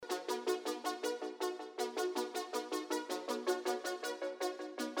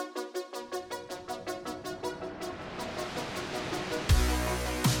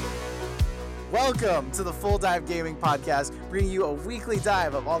Welcome to the Full Dive Gaming Podcast, bringing you a weekly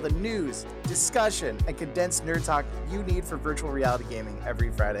dive of all the news, discussion, and condensed nerd talk you need for virtual reality gaming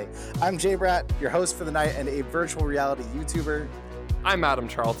every Friday. I'm Jay Bratt, your host for the night and a virtual reality YouTuber. I'm Adam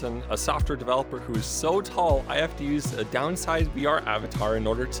Charlton, a software developer who is so tall I have to use a downsized VR avatar in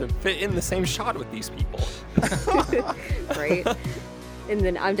order to fit in the same shot with these people. Right. And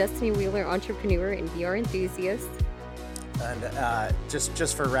then I'm Destiny Wheeler, entrepreneur and VR enthusiast. And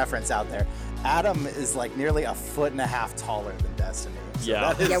just for reference out there, Adam is like nearly 1.5 feet taller than Destiny. So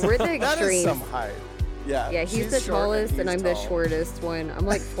Yeah. We're the that is extremes. some height. Yeah, He's the tallest and I'm the tall. shortest one. I'm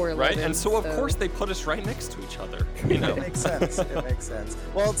like 4'11". Right? And so, of course, they put us right next to each other. You know? It makes sense. It makes sense.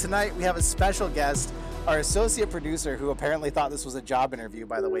 Well, tonight we have a special guest, our associate producer, who apparently thought this was a job interview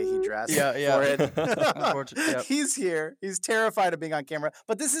by the way he dressed. Yeah. For it. Unfortunately, yep. He's here. He's terrified of being on camera.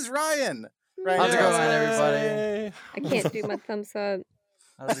 But this is Ryan. Ryan How's it Johnson. going, everybody? I can't do my thumbs up.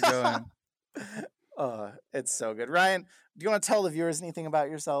 How's it going? It's so good. Ryan, do you want to tell the viewers anything about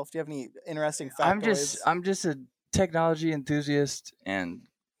yourself? Do you have any interesting factoids? I'm just a technology enthusiast, and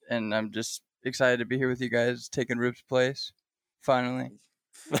I'm just excited to be here with you guys, taking Rip's place. Finally,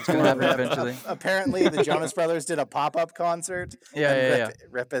 it's gonna happen eventually. Apparently, the Jonas Brothers did a pop-up concert. Yeah.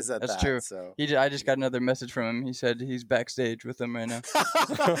 Rip is at That's that. true. So I just got another message from him. He said he's backstage with them right now.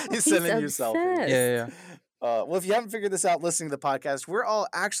 he's sending you obsessed. selfies. Yeah. Well, if you haven't figured this out listening to the podcast, we're all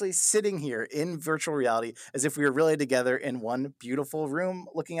actually sitting here in virtual reality as if we were really together in one beautiful room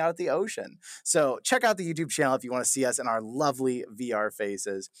looking out at the ocean. So check out the YouTube channel if you want to see us in our lovely VR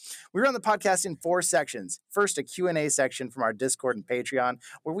faces. We run the podcast in 4 sections. First, a Q&A section from our Discord and Patreon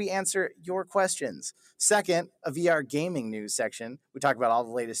where we answer your questions. Second, a VR gaming news section. We talk about all the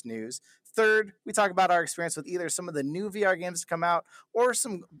latest news. Third, we talk about our experience with either some of the new VR games to come out or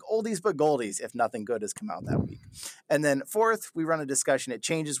some oldies but goldies if nothing good has come out that week. And then fourth, we run a discussion. It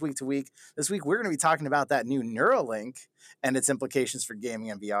changes week to week. This week, we're going to be talking about that new Neuralink and its implications for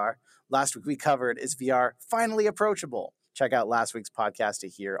gaming and VR. Last week we covered, is VR finally approachable? Check out last week's podcast to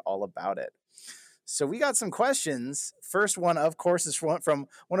hear all about it. So we got some questions. First one, of course, is from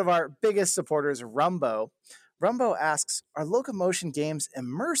one of our biggest supporters, Rumbo. Rumbo asks, are locomotion games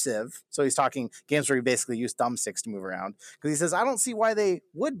immersive? So he's talking games where you basically use thumbsticks to move around. Because he says, I don't see why they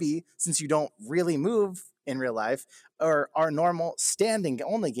would be, since you don't really move in real life, or are normal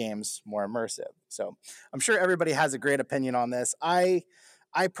standing-only games more immersive? So I'm sure everybody has a great opinion on this. I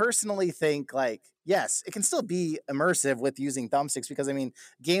personally think, like, yes, it can still be immersive with using thumbsticks because, I mean,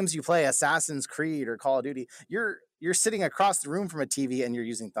 games you play, Assassin's Creed or Call of Duty, you're sitting across the room from a TV and you're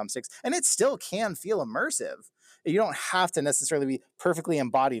using thumbsticks, and it still can feel immersive. You don't have to necessarily be perfectly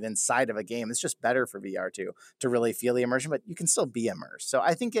embodied inside of a game. It's just better for VR to really feel the immersion, but you can still be immersed. So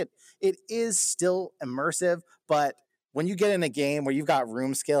I think it is still immersive, but when you get in a game where you've got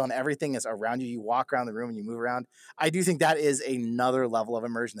room scale and everything is around you, you walk around the room and you move around, I do think that is another level of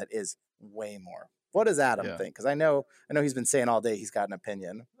immersion that is way more. What does Adam think? Because I know he's been saying all day he's got an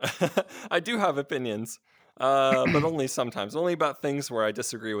opinion. I do have opinions, but only sometimes. Only about things where I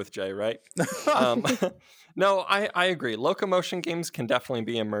disagree with Jay, right? No, I agree. Locomotion games can definitely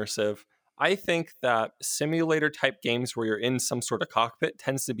be immersive. I think that simulator type games where you're in some sort of cockpit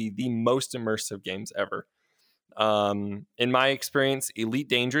tends to be the most immersive games ever. In my experience, Elite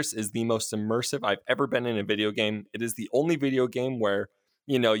Dangerous is the most immersive I've ever been in a video game. It is the only video game where,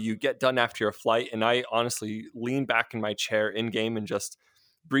 you know, you get done after your flight and I honestly lean back in my chair in game and just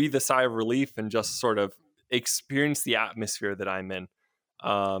breathe a sigh of relief and just sort of experience the atmosphere that I'm in.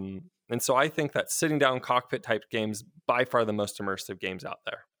 And so I think that sitting down cockpit type games by far the most immersive games out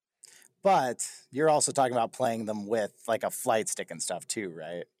there. But you're also talking about playing them with like a flight stick and stuff too,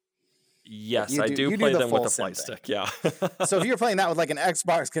 right? Yes, I do play them with a flight stick. Yeah. So if you're playing that with like an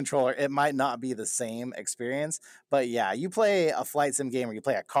Xbox controller, it might not be the same experience. But yeah, you play a flight sim game or you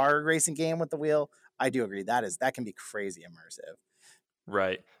play a car racing game with the wheel, I do agree that can be crazy immersive.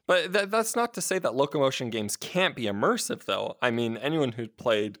 Right. But that's not to say that locomotion games can't be immersive, though. I mean, anyone who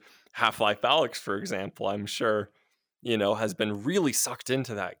played Half-Life Alyx, for example, I'm sure, you know, has been really sucked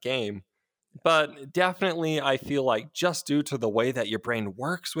into that game. But definitely, I feel like just due to the way that your brain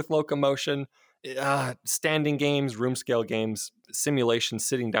works with locomotion, standing games, room scale games, simulation,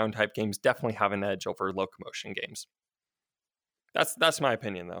 sitting down type games definitely have an edge over locomotion games. That's my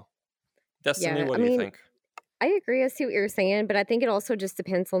opinion, though. Destiny, what do you think? I agree. I see what you're saying, but I think it also just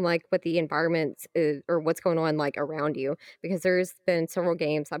depends on like what the environment is or what's going on like around you. Because there's been several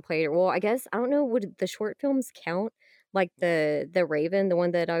games I played. Well, I guess I don't know. Would the short films count? Like the Raven, the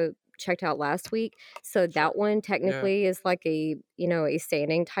one that I checked out last week. So that one technically is like a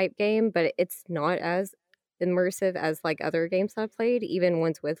standing type game, but it's not as immersive as like other games I've played, even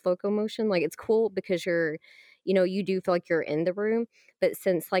ones with locomotion. Like it's cool because you do feel like you're in the room. But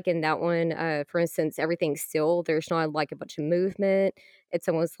since like in that one, for instance, everything's still, there's not like a bunch of movement. It's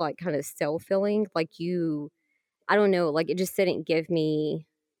almost like kind of still feeling like I don't know, like it just didn't give me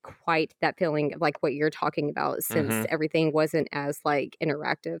quite that feeling of like what you're talking about since Mm-hmm. everything wasn't as like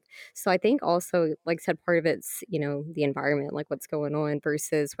interactive. So I think also, like I said, part of it's, the environment, like what's going on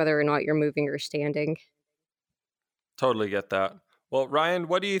versus whether or not you're moving or standing. Totally get that. Well, Ryan,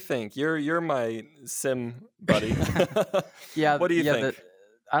 what do you think? You're my sim buddy. Yeah, What do you yeah. think?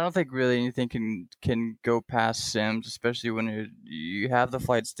 I don't think really anything can go past Sims, especially when you have the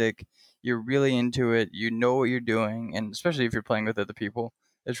flight stick. You're really into it. You know what you're doing, and especially if you're playing with other people,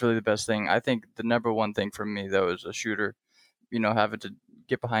 it's really the best thing. I think the number one thing for me though is a shooter. Having to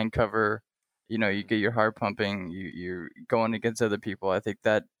get behind cover. You get your heart pumping. You're going against other people. I think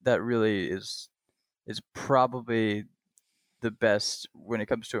that really is probably the best when it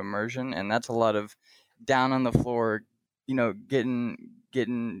comes to immersion, and that's a lot of down on the floor,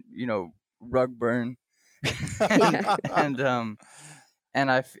 getting rug burn, and Yeah.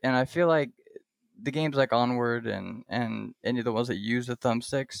 and I feel like the games like Onward and any of the ones that use the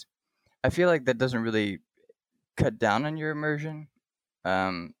thumbsticks, I feel like that doesn't really cut down on your immersion.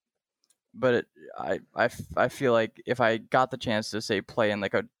 Um, but I feel like if I got the chance to say play in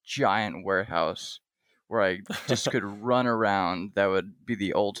like a giant warehouse where I just could run around, that would be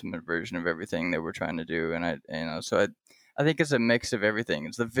the ultimate version of everything that we're trying to do. And I think it's a mix of everything.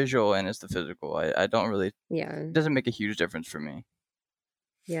 It's the visual and it's the physical. I don't really, Yeah. it doesn't make a huge difference for me.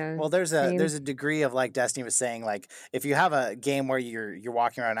 Yeah. Well, there's Same. a degree of, like Destiny was saying, like if you have a game where you're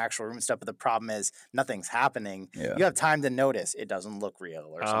walking around an actual room and stuff, but the problem is nothing's happening, Yeah. you have time to notice it doesn't look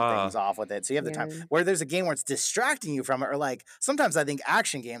real or something's off with it. So you have the time. Yeah. Where there's a game where it's distracting you from it, or like sometimes I think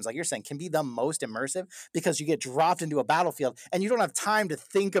action games, like you're saying, can be the most immersive because you get dropped into a battlefield and you don't have time to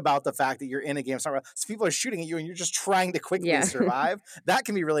think about the fact that you're in a game. So people are shooting at you and you're just trying to quickly Yeah. survive. That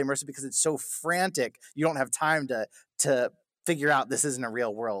can be really immersive because it's so frantic. You don't have time to figure out this isn't a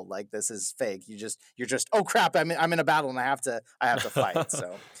real world, like this is fake. You're just oh crap, I'm in a battle and I have to fight.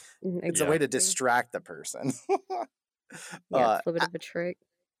 So it's a way to Exactly. distract the person. Yeah, uh, it's a little bit of a trick.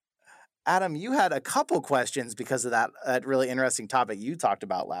 Adam, you had a couple questions because of that really interesting topic you talked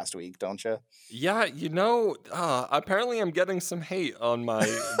about last week, don't you? Yeah, apparently I'm getting some hate on my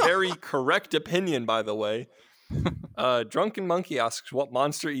very correct opinion, by the way. Drunken Monkey asks, what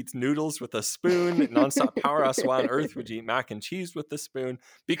monster eats noodles with a spoon? Nonstop Power asks, why on earth would you eat mac and cheese with a spoon?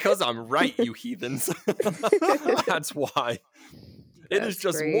 Because I'm right, you heathens. That's why. It is That's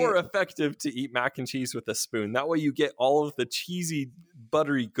just great. more effective to eat mac and cheese with a spoon. That way you get all of the cheesy,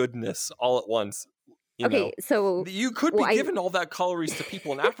 buttery goodness all at once. Okay, so You could be giving all that calories to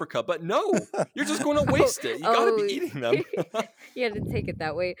people in Africa, but no, you're just going to waste it. You gotta be eating them. You had to take it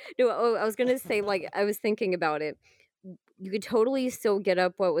that way. No, I was gonna say, like, I was thinking about it. You could totally still get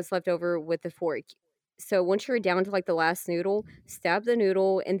up what was left over with the fork. So once you're down to like the last noodle, stab the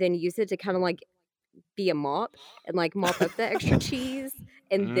noodle and then use it to kind of like be a mop and like mop up the extra cheese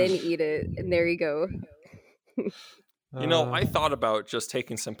and then eat it. And there you go. I thought about just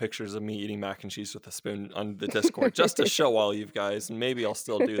taking some pictures of me eating mac and cheese with a spoon on the Discord just to show all you guys, and maybe I'll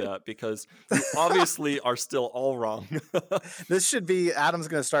still do that because you obviously are still all wrong. This should be Adam's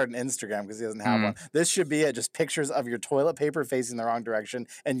going to start an Instagram because he doesn't have one. This should be it, just pictures of your toilet paper facing the wrong direction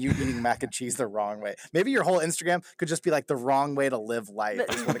and you eating mac and cheese the wrong way. Maybe your whole Instagram could just be like the wrong way to live life.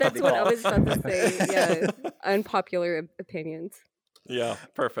 That's what I was about to say. Yeah, unpopular opinions. Yeah,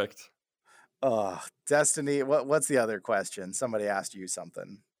 perfect. Destiny, what's the other question? Somebody asked you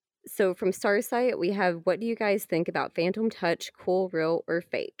something. So from Starsight, we have, what do you guys think about Phantom Touch, cool, real, or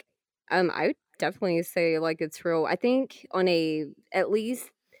fake? I would definitely say like it's real. I think on at least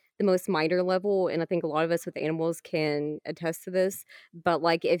the most minor level, and I think a lot of us with animals can attest to this, but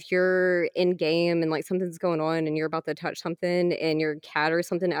like if you're in game and like something's going on and you're about to touch something and your cat or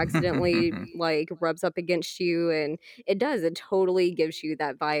something accidentally like rubs up against you, and it totally gives you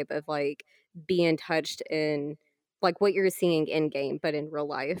that vibe of like being touched in like what you're seeing in game, but in real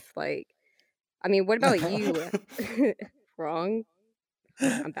life. Like, I mean, what about you? Wrong.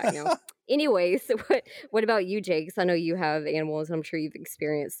 I'm back now. Anyways, what about you, Jake? 'Cause I know you have animals, and I'm sure you've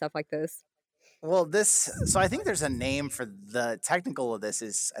experienced stuff like this. Well, so I think there's a name for the technical of this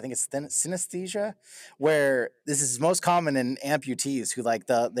is, I think it's synesthesia, where this is most common in amputees who like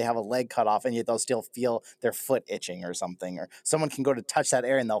they have a leg cut off and yet they'll still feel their foot itching or something, or someone can go to touch that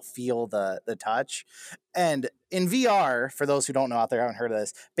area and they'll feel the touch. And in VR, for those who don't know out there, haven't heard of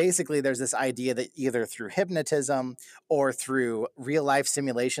this, basically there's this idea that either through hypnotism or through real life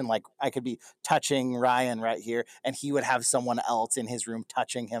simulation, like I could be touching Ryan right here and he would have someone else in his room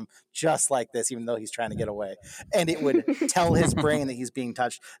touching him just like this, even though he's trying to get away. And it would tell his brain that he's being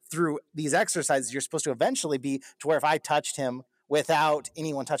touched through these exercises. You're supposed to eventually be to where if I touched him without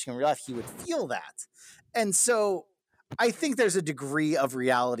anyone touching him in real life, he would feel that. And so I think there's a degree of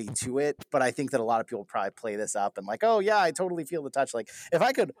reality to it, but I think that a lot of people probably play this up and like, oh yeah, I totally feel the touch. Like if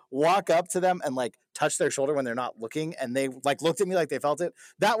I could walk up to them and like touch their shoulder when they're not looking and they like looked at me like they felt it,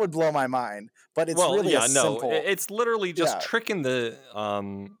 that would blow my mind. But it's really simple. It's literally just tricking the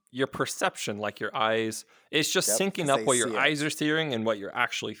your perception, like your eyes. It's just syncing up what your eyes are seeing and what you're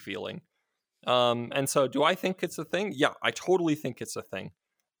actually feeling. And so do I think it's a thing? Yeah, I totally think it's a thing.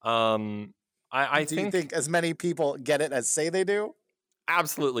 Do you think as many people get it as say they do?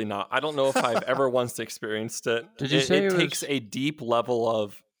 Absolutely not. I don't know if I've ever once experienced it. Did you say it takes a deep level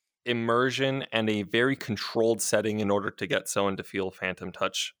of immersion and a very controlled setting in order to get someone to feel phantom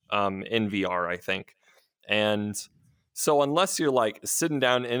touch in VR, I think. And so unless you're like sitting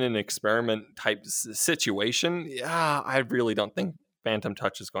down in an experiment type situation, I really don't think phantom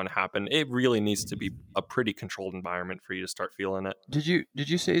touch is going to happen. It really needs to be a pretty controlled environment for you to start feeling it. Did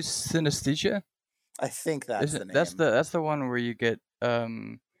you say synesthesia? I think that's the name. That's the one where you get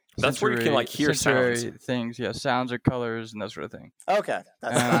that's where you can like hear sounds, things, sounds or colors and that sort of thing. Okay,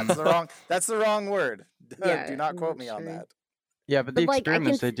 that's the wrong word. Do not quote me on that. Yeah, but the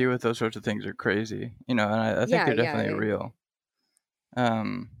experiments they do with those sorts of things are crazy, and I think they're definitely real.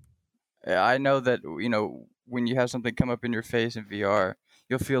 I know that when you have something come up in your face in VR,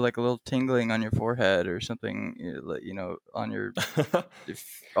 you'll feel like a little tingling on your forehead or something, on your arms.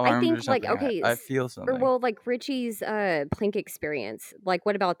 I think or something. I feel something. Well, like Richie's Plink experience. Like,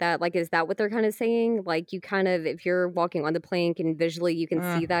 what about that? Like, is that what they're kind of saying? Like, you kind of, if you're walking on the plank and visually you can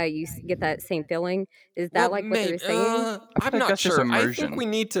see that, you get that same feeling. Is that what they're saying? I'm not sure. I think we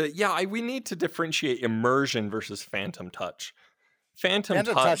need to differentiate immersion versus phantom touch. Phantom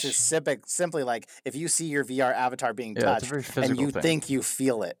touch is simply like if you see your VR avatar being touched and you think you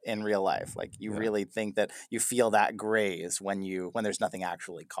feel it in real life, like you really think that you feel that graze when there's nothing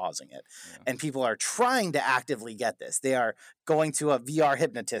actually causing it. And people are trying to actively get this. They are going to a VR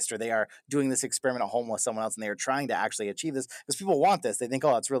hypnotist or they are doing this experiment at home with someone else and they are trying to actually achieve this because people want this. They think,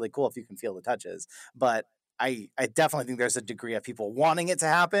 oh, it's really cool if you can feel the touches. But I definitely think there's a degree of people wanting it to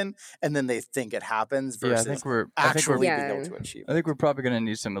happen, and then they think it happens versus being able to achieve it. I think we're probably going to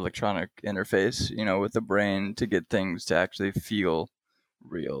need some electronic interface, with the brain to get things to actually feel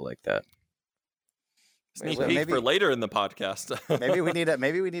real like that. Sneak peek for later in the podcast. maybe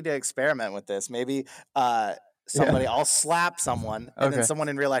we need to experiment with this. Maybe I'll slap someone, and then someone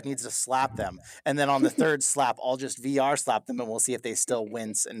in real life needs to slap them, and then on the third slap, I'll just VR slap them, and we'll see if they still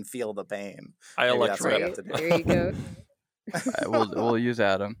wince and feel the pain. There you go. We'll use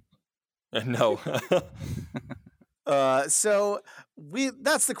Adam. No. So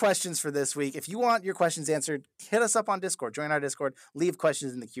that's the questions for this week. If you want your questions answered, hit us up on Discord. Join our Discord. Leave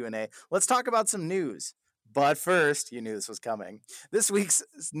questions in the Q&A. Let's talk about some news. But first, you knew this was coming. This week's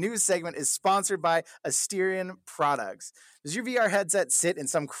news segment is sponsored by Asterion Products. Does your VR headset sit in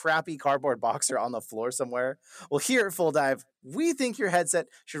some crappy cardboard box or on the floor somewhere? Well, here at Full Dive, we think your headset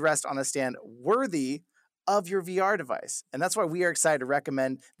should rest on a stand worthy of your VR device. And that's why we are excited to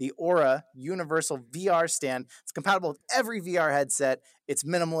recommend the Aura Universal VR Stand. It's compatible with every VR headset. It's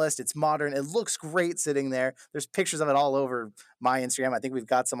minimalist, it's modern, it looks great sitting there. There's pictures of it all over my Instagram. I think we've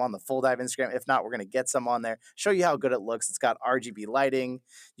got some on the Full Dive Instagram. If not, we're going to get some on there. Show you how good it looks. It's got RGB lighting.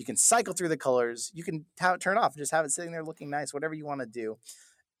 You can cycle through the colors. You can turn it off and just have it sitting there looking nice, whatever you want to do.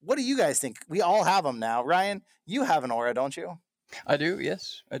 What do you guys think? We all have them now. Ryan, you have an Aura, don't you? I do.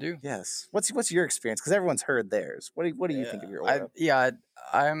 Yes, I do. Yes. What's your experience? Because everyone's heard theirs. What do you think of your Aura?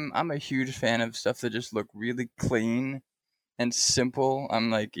 I'm a huge fan of stuff that just look really clean and simple.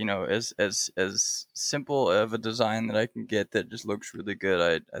 I'm like, as simple of a design that I can get that just looks really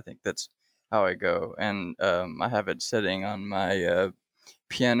good. I think that's how I go. And I have it sitting on my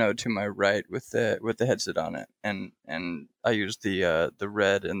piano to my right with the headset on it, and I use the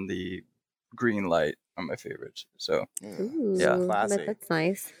red and the green light are my favorites. So classy. That's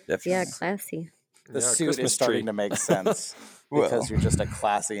nice. Definitely. Yeah, classy. The suit Christmas is starting to make sense because you're just a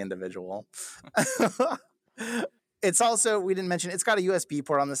classy individual. It's also, we didn't mention, it's got a USB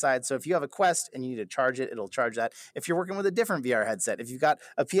port on the side. So if you have a Quest and you need to charge it, it'll charge that. If you're working with a different VR headset, if you've got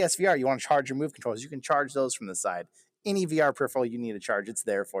a PSVR, you want to charge your Move controllers, you can charge those from the side any VR peripheral you need to charge, it's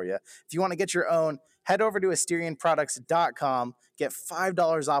there for you. If you want to get your own, head over to AsterianProducts.com. Get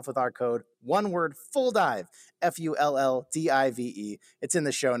 $5 off with our code. One word, full dive. FULLDIVE. It's in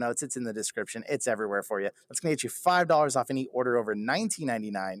the show notes. It's in the description. It's everywhere for you. That's going to get you $5 off any order over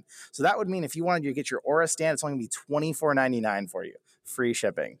 $19.99. So that would mean if you wanted to get your Aura stand, it's only going to be $24.99 for you. Free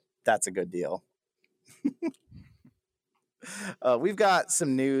shipping. That's a good deal. We've got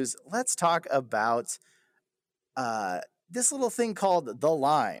some news. Let's talk about this little thing called The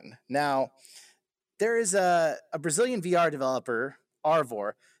Line. Now, there is a Brazilian VR developer,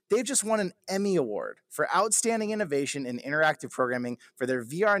 Arvor. They've just won an Emmy Award for Outstanding Innovation in Interactive Programming for their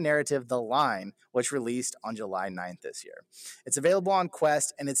VR narrative, The Line, which released on July 9th this year. It's available on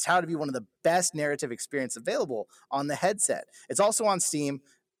Quest, and it's touted to be one of the best narrative experience available on the headset. It's also on Steam,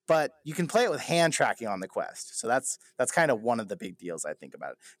 but you can play it with hand tracking on the Quest. So that's kind of one of the big deals I think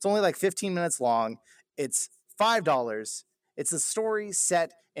about it. It's only like 15 minutes long. It's $5. It's a story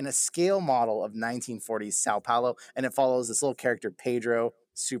set in a scale model of 1940s Sao Paulo, and it follows this little character, Pedro.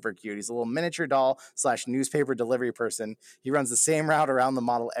 Super cute. He's a little miniature doll / newspaper delivery person. He runs the same route around the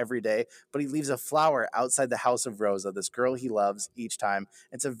model every day, but he leaves a flower outside the house of Rosa, this girl he loves, each time.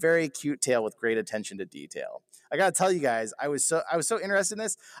 It's a very cute tale with great attention to detail. I gotta tell you guys, I was so interested in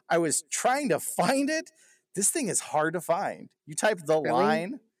this. I was trying to find it. This thing is hard to find. You type The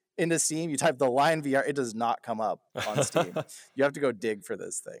Line into Steam, you type The Line VR, it does not come up on Steam. You have to go dig for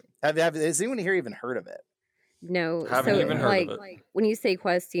this thing. Has anyone here even heard of it? No, Haven't even heard of it. like when you say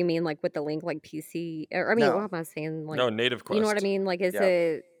Quest, do you mean like with the link like PC? Or I mean, No. what am I saying? Like, No, native Quest. you know what I mean? Like, is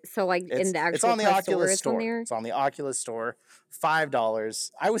it so like in the actual it's on the Quest store, Oculus it's store. on there? It's on the Oculus store.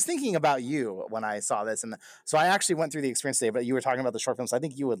 $5. I was thinking about you when I saw this, and so I actually went through the experience today. But you were talking about the short films. I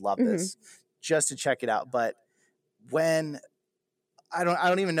think you would love this just to check it out. But when I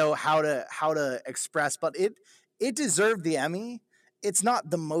don't even know how to express, but it deserved the Emmy. It's not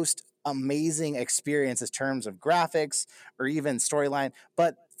the most amazing experience in terms of graphics or even storyline,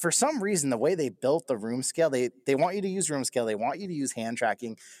 but for some reason the way they built the room scale, they want you to use room scale, they want you to use hand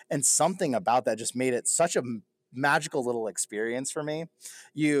tracking, and something about that just made it such a magical little experience for me.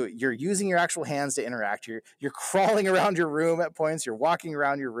 You're using your actual hands to interact. You're crawling around your room at points, you're walking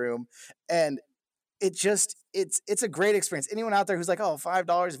around your room, and it's a great experience. Anyone out there who's like, oh,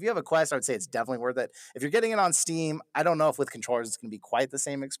 $5, if you have a Quest, I would say it's definitely worth it. If you're getting it on Steam, I don't know if with controllers it's going to be quite the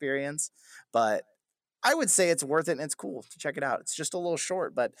same experience, but I would say it's worth it, and it's cool to check it out. It's just a little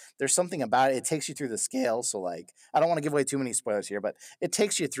short, but there's something about it. It takes you through the scale. So like, I don't want to give away too many spoilers here, but it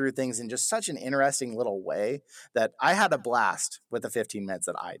takes you through things in just such an interesting little way that I had a blast with the 15 minutes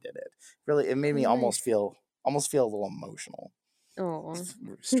that I did it. Really, it made me almost feel a little emotional. Oh,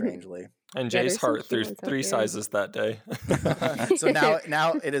 Strangely. And Yeah, Jay's there's some heart cute through ones out 3 there. sizes that day. So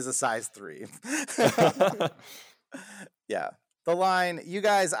now it is a size 3. Yeah. The Line, you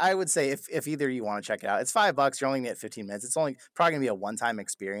guys, I would say if either you want to check it out, it's $5. You're only gonna get 15 minutes. It's only probably gonna be a one-time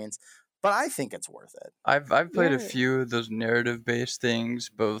experience, but I think it's worth it. I've played a Yeah. few of those narrative based things,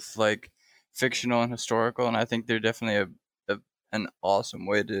 both like fictional and historical, and I think they're definitely an awesome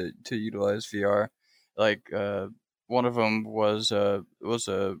way to utilize VR. Like one of them was there was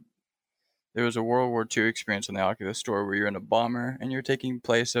a World War II experience in the Oculus store where you're in a bomber and you're taking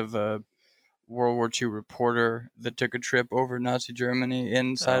place of a World War II reporter that took a trip over Nazi Germany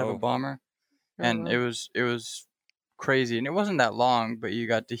inside of a Oh. bomber, Oh, and wow. it was crazy, and it wasn't that long, but you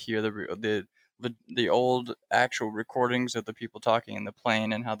got to hear the old actual recordings of the people talking in the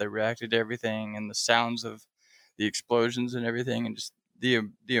plane and how they reacted to everything, and the sounds of the explosions and everything, and just the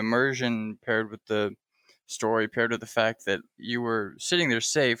immersion paired with the story, paired with the fact that you were sitting there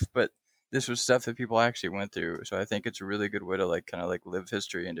safe, but this was stuff that people actually went through. So I think it's a really good way to like kind of like live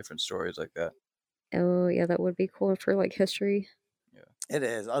history and different stories like that. Oh, yeah, that would be cool for like history. It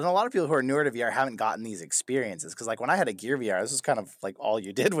is. And a lot of people who are newer to VR haven't gotten these experiences because, like, when I had a Gear VR, this was kind of like all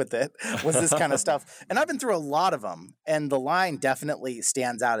you did with it was this kind of stuff. And I've been through a lot of them, and The Line definitely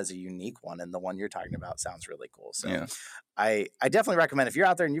stands out as a unique one. And the one you're talking about sounds really cool. So Yeah. I definitely recommend if you're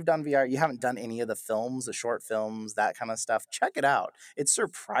out there and you've done VR, you haven't done any of the films, the short films, that kind of stuff, check it out. It's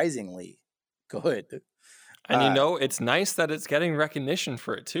surprisingly good. And it's nice that it's getting recognition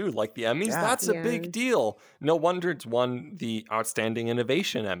for it too. Like the Emmys, Yeah. that's a Yeah. big deal. No wonder it's won the Outstanding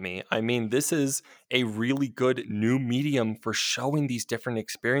Innovation Emmy. I mean, this is a really good new medium for showing these different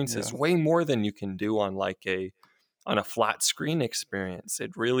experiences, Yeah. way more than you can do on like on a flat screen experience.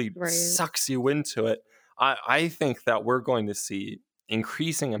 It really Right. sucks you into it. I think that we're going to see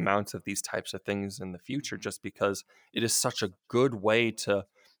increasing amounts of these types of things in the future just because it is such a good way to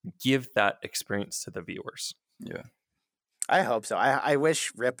give that experience to the viewers. Yeah. I hope so. I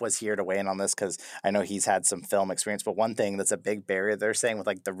wish Rip was here to weigh in on this because I know he's had some film experience. But one thing that's a big barrier they're saying with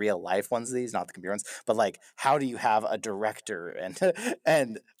like the real life ones, of these, not the computer ones, but like how do you have a director and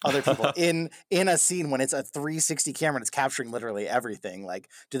and other people in a scene when it's a 360 camera and it's capturing literally everything? Like,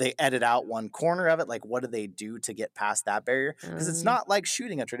 do they edit out one corner of it? Like, what do they do to get past that barrier? Because it's not like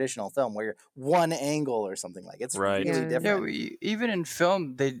shooting a traditional film where you're one angle or something. Like, it's Right. really Yeah. different. Even in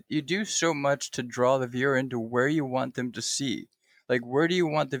film, you do so much to draw the viewer into where you want them to see. Like, where do you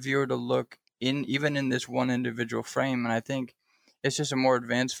want the viewer to look even in this one individual frame? And I think it's just a more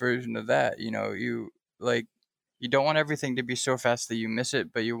advanced version of that. You know, you don't want everything to be so fast that you miss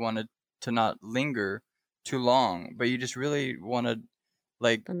it, but you want it to not linger too long. But you just really want to,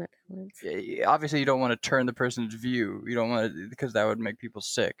 like, On that balance. obviously you don't want to turn the person's view. You don't want to, because that would make people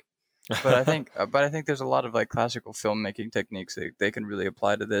sick. But I think there's a lot of like classical filmmaking techniques that they can really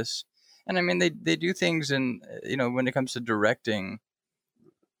apply to this. And I mean, they do things in, when it comes to directing,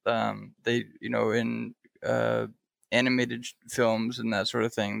 they, in animated films and that sort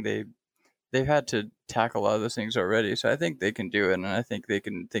of thing, they've had to tackle a lot of those things already. So I think they can do it, and I think they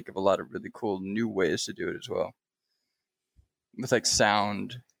can think of a lot of really cool new ways to do it as well, with like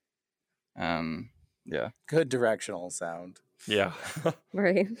sound. Yeah. Good directional sound. Yeah.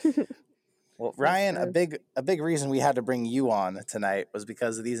 Right. Well, Ryan, a true. big reason we had to bring you on tonight was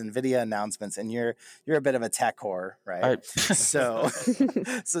because of these NVIDIA announcements, and you're a bit of a tech whore, right? So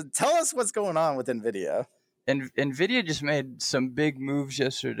tell us what's going on with NVIDIA. And NVIDIA just made some big moves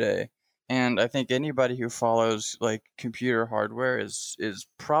yesterday, and I think anybody who follows like computer hardware is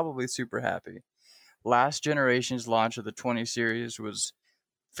probably super happy. Last generation's launch of the 20 series was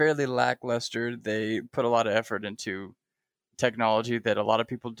fairly lackluster. They put a lot of effort into technology that a lot of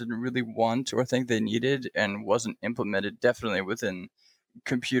people didn't really want or think they needed, and wasn't implemented definitely within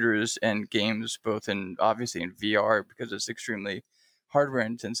computers and games, both in obviously in VR because it's extremely hardware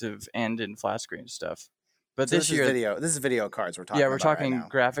intensive, and in flat screen stuff. But So this year, this is video cards we're talking yeah, we're about talking right now.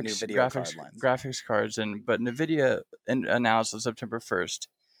 graphics, New video card lines. graphics cards, but NVIDIA announced on September 1st.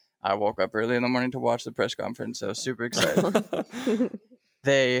 I woke up early in the morning to watch the press conference. I was super excited.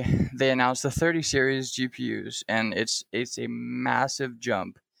 They announced the 30 series GPUs, and it's a massive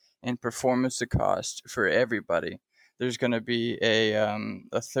jump in performance to cost for everybody. There's going to be a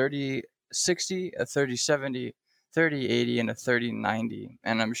 3060, a 3070, 3080, and a 3090,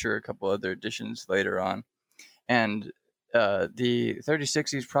 and I'm sure a couple other additions later on. And the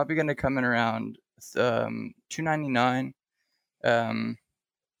 3060 is probably going to come in around $299.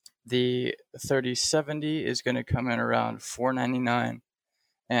 The 3070 is going to come in around $499.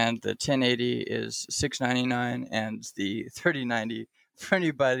 And the 1080 is $699, and the 3090, for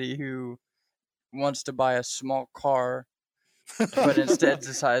anybody who wants to buy a small car, but instead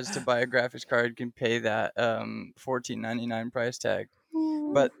decides to buy a graphics card, can pay that $1499 price tag.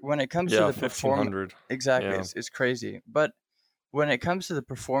 But when it comes to the performance, $1,500. exactly, Yeah. it's crazy. But when it comes to the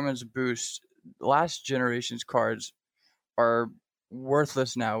performance boost, last generation's cards are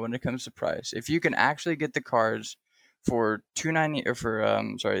worthless now when it comes to price. If you can actually get the cards for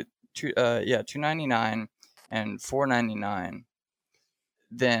 $299 and $499,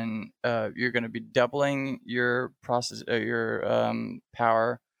 then you're going to be doubling your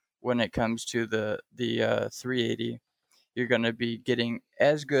power when it comes to the 380. You're going to be getting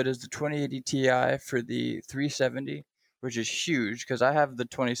as good as the 2080 Ti for the 370, which is huge because I have the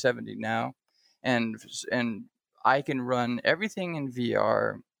 2070 now, and I can run everything in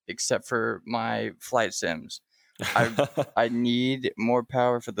VR except for my flight sims. I need more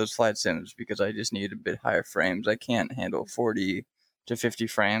power for those flight sims because I just need a bit higher frames. I can't handle 40 to 50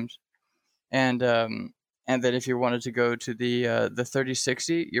 frames. And then if you wanted to go to the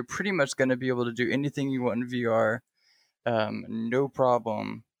 3060, you're pretty much going to be able to do anything you want in VR, no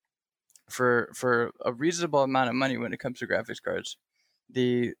problem, for a reasonable amount of money when it comes to graphics cards.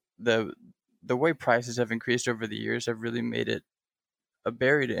 The way prices have increased over the years have really made it a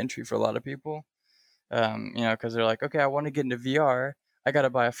barrier to entry for a lot of people. Because they're like, okay, I want to get into VR. I got to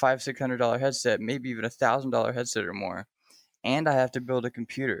buy a $500-$600 headset, maybe even $1,000 headset or more, and I have to build a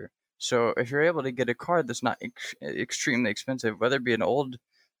computer. So if you're able to get a card that's not extremely expensive, whether it be an old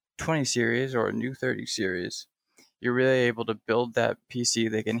 20 series or a new 30 series, you're really able to build that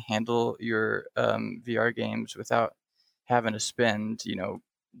PC that can handle your VR games without having to spend,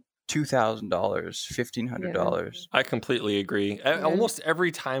 $2,000, $1,500. I completely agree. Almost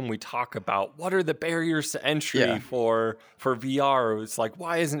every time we talk about what are the barriers to entry Yeah. for VR, it's like,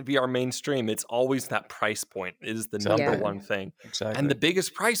 why isn't VR mainstream? It's always that price point is the number Yeah. one thing. Exactly. And the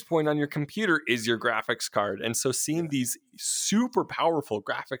biggest price point on your computer is your graphics card. And so seeing these super powerful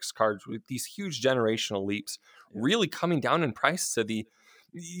graphics cards with these huge generational leaps really coming down in price to the,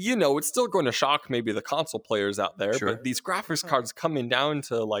 it's still going to shock maybe the console players out there, Sure. but these graphics cards coming down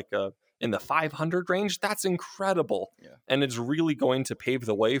to like in the 500 range, that's incredible. Yeah. And it's really going to pave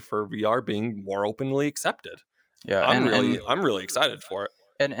the way for VR being more openly accepted. Yeah, I'm really excited for it.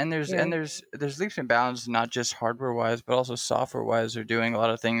 And there's leaps and bounds, not just hardware wise, but also software wise. They're doing a lot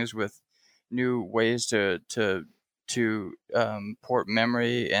of things with new ways to port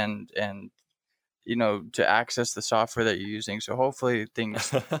memory and to access the software that you're using. So hopefully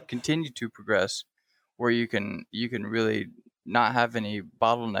things continue to progress where you can really not have any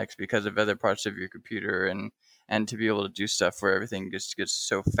bottlenecks because of other parts of your computer, and to be able to do stuff where everything just gets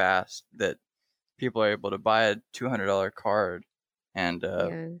so fast that people are able to buy a $200 card and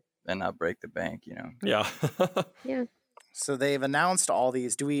not break the bank, Yeah. Yeah. So they've announced all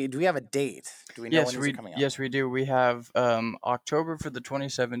these. Do we have a date? Do we know when these are coming out? Yes, we do. We have October for the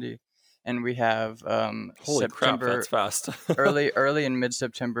 2070, and we have Holy crap, September, that's fast. early and mid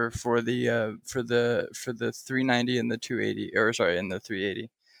September for the 390 and the 280, or sorry, and the 380.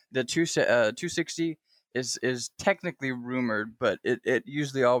 The 260 is technically rumored, but it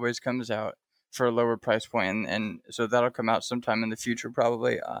usually always comes out for a lower price point, and so that'll come out sometime in the future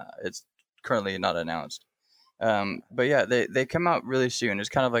probably. It's currently not announced. But yeah, they come out really soon. It's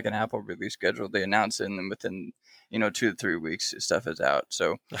kind of like an Apple release schedule. They announce it, and then within 2 to 3 weeks, stuff is out.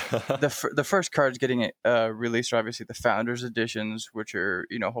 So the first cards getting released are obviously the Founders Editions, which are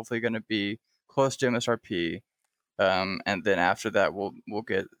hopefully going to be close to MSRP. And then after that, we'll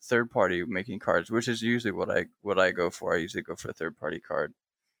get third party making cards, which is usually what I go for. I usually go for a third party card.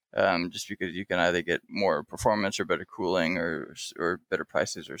 Just because you can either get more performance or better cooling or better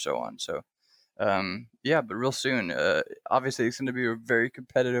prices or so on. So, but real soon, obviously it's going to be a very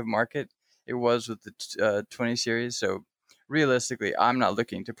competitive market. It was with the 20 series. So realistically, I'm not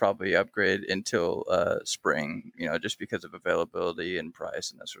looking to probably upgrade until spring, just because of availability and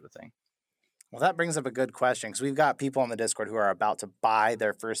price and that sort of thing. Well, that brings up a good question, because we've got people on the Discord who are about to buy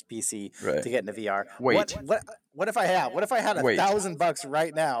their first PC to get into VR. Wait. What if I had $1,000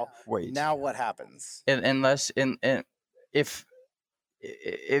 right now? Wait. Now what happens? Unless if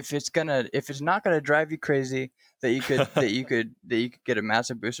it's not gonna drive you crazy that you could get a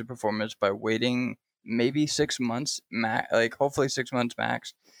massive boost of performance by waiting maybe 6 months hopefully 6 months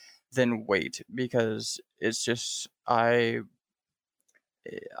max, then wait, because it's just I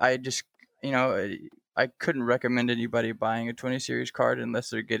just I couldn't recommend anybody buying a 20 series card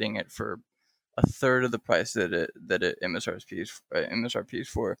unless they're getting it for a third of the price that it MSRP is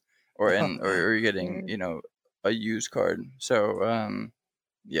for, or you're getting a used card. So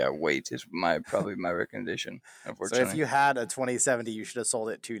wait is probably my recommendation. Unfortunately, so if you had a 2070, you should have sold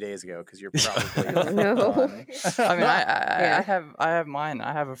it 2 days ago, because you're probably Oh, no. done. I mean, I have mine.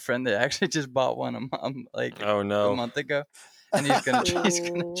 I have a friend that actually just bought one Oh no. a month ago, and he's gonna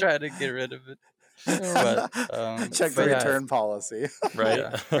try to get rid of it. But Check the return policy. Right.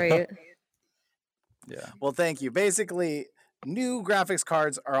 Yeah. Right. Yeah. Well, thank you. Basically, new graphics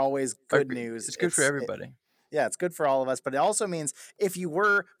cards are always good news. It's good for everybody. Yeah, it's good for all of us, but it also means if you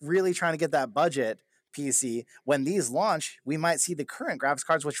were really trying to get that budget PC, when these launch, we might see the current graphics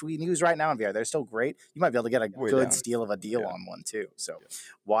cards, which we use right now in VR. They're still great. You might be able to get a good steal of a deal on one too. So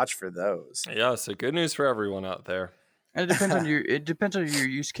watch for those. Yeah, so good news for everyone out there. And it depends on your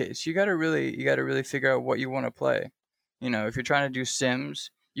use case. You gotta really figure out what you want to play. If you're trying to do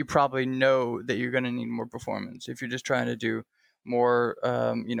Sims, you probably know that you're gonna need more performance. If you're just trying to do more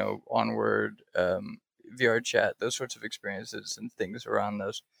Onward, VR chat, those sorts of experiences and things around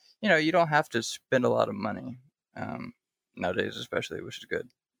those, you don't have to spend a lot of money nowadays, especially, which is good.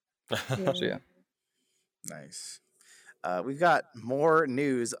 So yeah. Nice. We've got more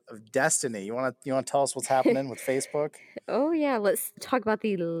news of Destiny. You want to tell us what's happening with Facebook? Oh, yeah. Let's talk about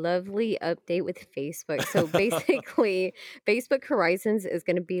the lovely update with Facebook. So basically, Facebook Horizons is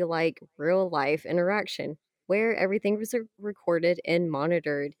going to be like real life interaction where everything was recorded and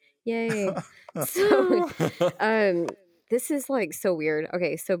monitored. Yay. So, this is like so weird.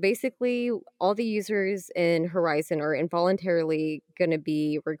 Okay, so basically, all the users in Horizon are involuntarily going to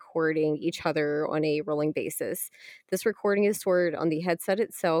be recording each other on a rolling basis. This recording is stored on the headset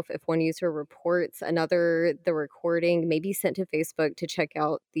itself. If one user reports the recording may be sent to Facebook to check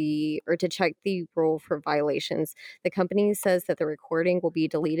the rule for violations. The company says that the recording will be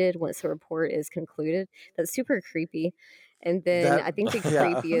deleted once the report is concluded. That's super creepy. And then I think the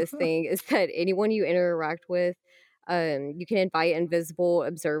creepiest thing is that anyone you interact with, you can invite invisible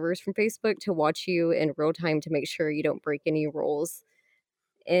observers from Facebook to watch you in real time to make sure you don't break any rules.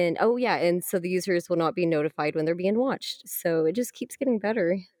 And and so the users will not be notified when they're being watched. So it just keeps getting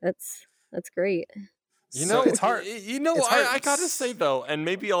better. That's great. You So know, it's hard. It's hard. I gotta say though, and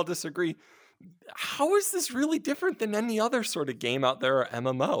maybe I'll disagree. How is this really different than any other sort of game out there or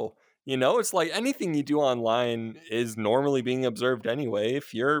MMO? You know, it's like anything you do online is normally being observed anyway.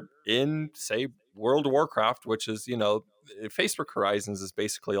 If you're in, say, World of Warcraft, which is, Facebook Horizons is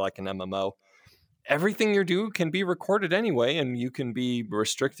basically like an MMO. Everything you do can be recorded anyway, and you can be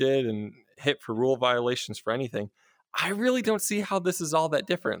restricted and hit for rule violations for anything. I really don't see how this is all that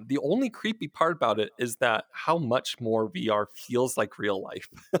different. The only creepy part about it is that how much more VR feels like real life.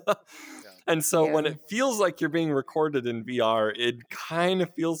 And so when Yeah. it feels like you're being recorded in VR, it kind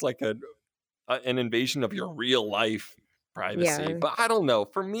of feels like an invasion of your real life privacy. Yeah. But I don't know.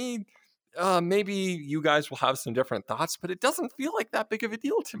 For me, maybe you guys will have some different thoughts, but it doesn't feel like that big of a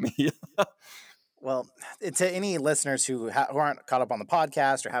deal to me. Well, to any listeners who aren't caught up on the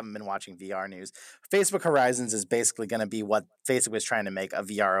podcast or haven't been watching VR news, Facebook Horizons is basically going to be what Facebook is trying to make a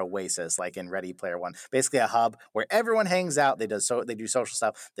VR oasis, like in Ready Player One. Basically, a hub where everyone hangs out. They do social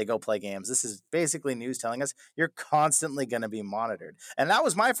stuff. They go play games. This is basically news telling us you're constantly going to be monitored. And that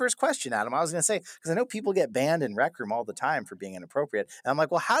was my first question, Adam. I was going to say, because I know people get banned in Rec Room all the time for being inappropriate. And I'm like,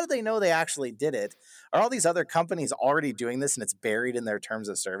 well, how do they know they actually did it? Are all these other companies already doing this and it's buried in their terms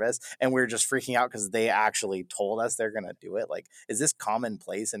of service and we're just freaking out because they actually told us they're going to do it? Like, is this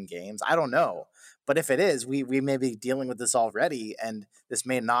commonplace in games? I don't know. But if it is, we may be dealing with this already, and this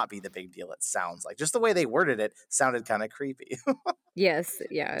may not be the big deal it sounds like. Just the way they worded it sounded kind of creepy. Yes.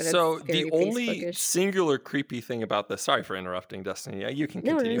 Yeah. That's So very the only Facebookish. singular creepy thing about this, sorry for interrupting, Destiny. Yeah, you can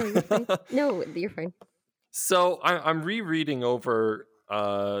No, continue. you're fine. No, you're fine. So I'm rereading over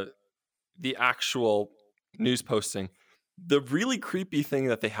the actual news posting. The really creepy thing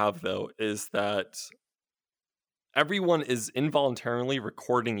that they have, though, is that everyone is involuntarily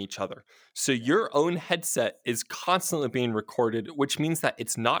recording each other. So your own headset is constantly being recorded, which means that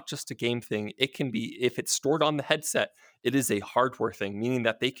it's not just a game thing. It can be, if it's stored on the headset, it is a hardware thing, meaning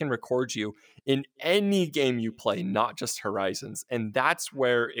that they can record you in any game you play, not just Horizons. And that's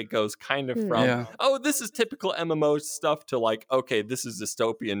where it goes kind of from, Yeah. oh, this is typical MMO stuff, to like, okay, this is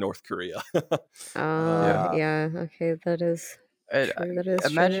dystopian North Korea. Yeah. Okay, that is I- true. That is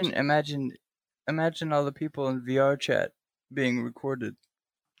Imagine all the people in VR chat being recorded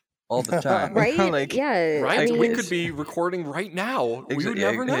all the time. right. Like, Yeah. Right? I mean, We could be recording right now. We would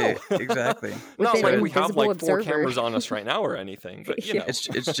never know. Exactly. Not With like an we have invisible like 4 observer. cameras on us right now or anything, but you know. It's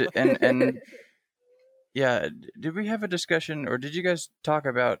just and yeah. Did we have a discussion, or did you guys talk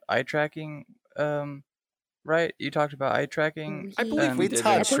about eye tracking? Right, you talked about eye tracking. I believe we we did in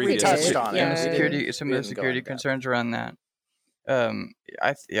touched previous- on it. Yeah. And the We security, didn't- some we of the didn't go security in depth. concerns around that.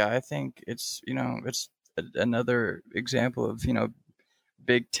 I think it's it's another example of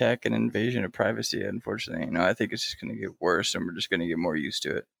big tech and invasion of privacy. Unfortunately, I think it's just going to get worse, and we're just going to get more used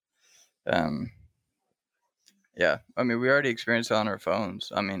to it. Yeah, I mean, we already experience it on our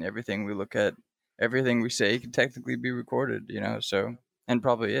phones. I mean, everything we look at, everything we say can technically be recorded. So, and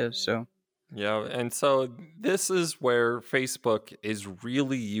probably is. So, Yeah, and so this is where Facebook is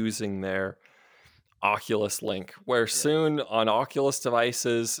really using their Oculus Link, where soon on Oculus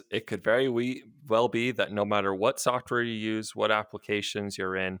devices, it could very well be that no matter what software you use, what applications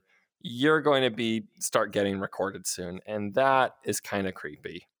you're in, you're going to start getting recorded soon, and that is kind of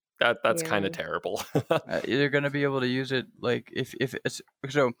creepy. That's kind of Yeah. terrible. you're going to be able to use it if it's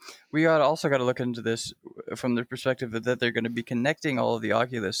so. We also got to look into this from the perspective that they're going to be connecting all of the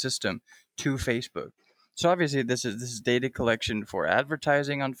Oculus system to Facebook. So obviously, this is data collection for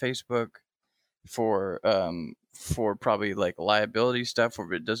advertising on Facebook, for probably like liability stuff,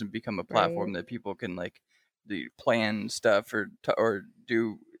 where it doesn't become a platform that people can like plan stuff or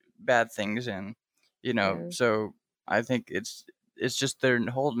do bad things in. Yeah. So I think it's just their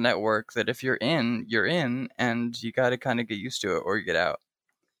whole network that if you're in, and you got to kind of get used to it or get out.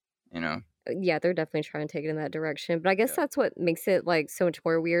 Yeah, they're definitely trying to take it in that direction. But I guess that's what makes it like so much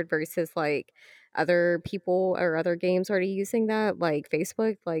more weird versus like other people or other games already using that, like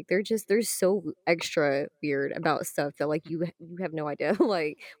Facebook. Like they're so extra weird about stuff that like you have no idea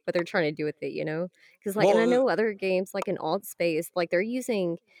like what they're trying to do with it, Because like, and I Well, know other games like in Alt Space, like they're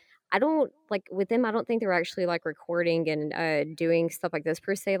using. I don't like with them. I don't think they're actually like recording and doing stuff like this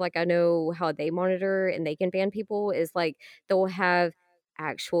per se. Like I know how they monitor and they can ban people is like they'll have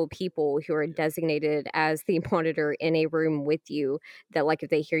actual people who are designated as the monitor in a room with you that like if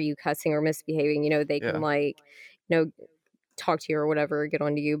they hear you cussing or misbehaving, they Yeah. can like, talk to you or whatever, get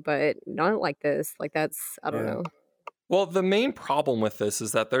onto you, but not like this. Like that's I don't Yeah. know. Well, the main problem with this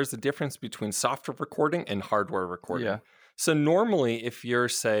is that there's a difference between software recording and hardware recording. Yeah. So normally, if you're,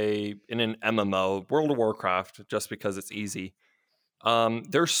 say, in an MMO, World of Warcraft, just because it's easy,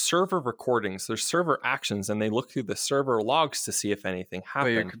 there's server recordings, there's server actions, and they look through the server logs to see if anything But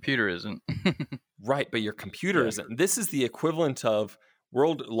your happened. computer isn't. Right, but your computer Yeah. isn't. This is the equivalent of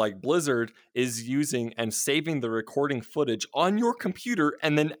Blizzard is using and saving the recording footage on your computer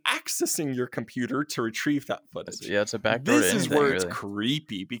and then accessing your computer to retrieve that footage. Yeah, it's a backdoor to This is anything, where it's really.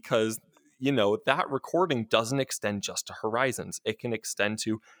 creepy because, that recording doesn't extend just to Horizons. It can extend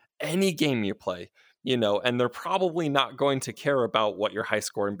to any game you play, and they're probably not going to care about what your high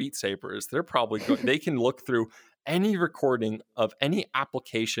score in Beat Saber is. They're probably they can look through any recording of any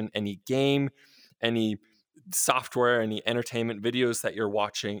application, any game, any software, any entertainment videos that you're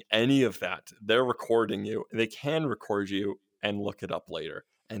watching, any of that. They're recording you. They can record you and look it up later.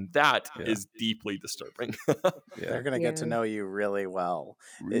 And that is deeply disturbing. They're going to get to Yeah. know you really well.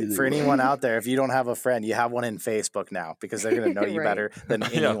 Really For well. anyone out there, if you don't have a friend, you have one in Facebook now because they're going to know you Right. better than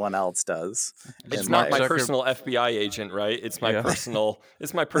Yeah. anyone else does. It's in not my life. personal FBI agent, right? It's my Yeah. personal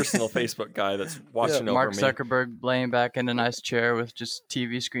Facebook guy that's watching over Mark me. Zuckerberg laying back in a nice chair with just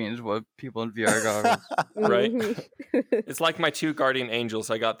TV screens while people in VR goggles. Right. Mhm. It's like my two guardian angels.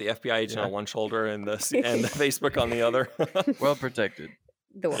 I got the FBI agent on one shoulder and the Facebook on the other. Well protected.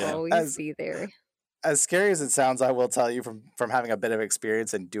 They'll Yeah. always As- be there. As scary as it sounds, I will tell you from having a bit of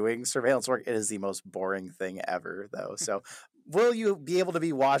experience in doing surveillance work, it is the most boring thing ever, though. So, will you be able to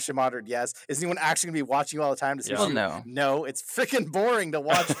be watched and monitored? Yes. Is anyone actually going to be watching you all the time to see? Yeah. what Well, you- no. No, it's freaking boring to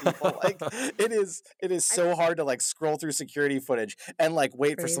watch people. Like it is so hard to like scroll through security footage and like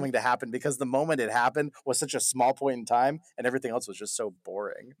wait for Right. something to happen because the moment it happened was such a small point in time and everything else was just so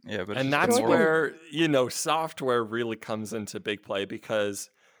boring. Yeah, but And it's that's more- where, software really comes into big play because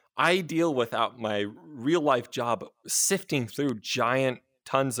I deal without my real life job sifting through giant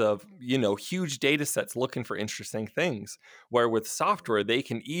tons of, huge data sets looking for interesting things. Where with software, they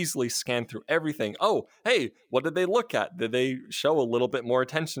can easily scan through everything. Oh, hey, what did they look at? Did they show a little bit more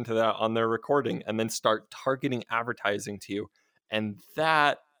attention to that on their recording and then start targeting advertising to you? And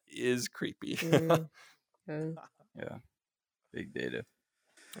that is creepy. Mm. Uh, Yeah. Big data.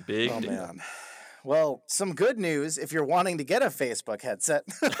 Big Oh data. man. Well, some good news if you're wanting to get a Facebook headset.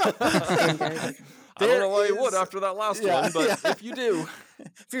 I don't know why you would There is- after that last Yeah, one, but yeah. if you do,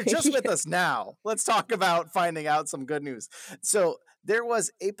 If you're just with us now, let's talk about finding out some good news. So, there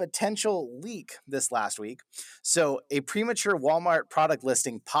was a potential leak this last week. So, a premature Walmart product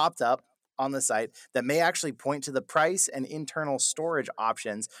listing popped up on the site that may actually point to the price and internal storage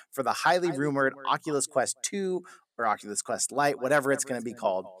options for the highly rumored Oculus Quest 2 or Oculus Quest Lite, whatever it's going to be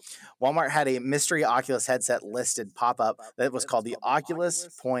called. Walmart had a mystery Oculus headset listed pop up that was called the Oculus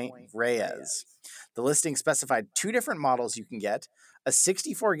Point Reyes. The listing specified two different models you can get, a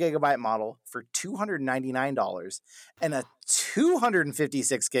 64 gigabyte model for $299 and a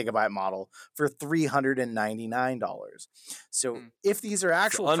 256 gigabyte model for $399. So if these are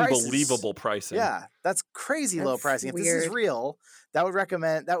actual prices, unbelievable pricing. yeah, that's crazy low That's pricing. If this is weird. real, that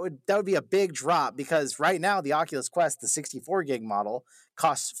would be a big drop because right now the Oculus Quest, the 64 gig model,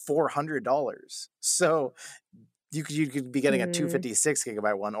 costs $400. So you could be getting a Mhm. 256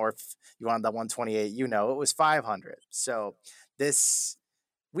 gigabyte one, or if you wanted the 128, it was 500. So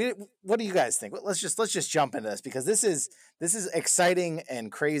what do you guys think? Let's just jump into this because this is exciting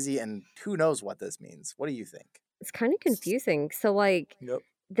and crazy, and who knows what this means. What do you think? It's kind of confusing. So, like, Yep.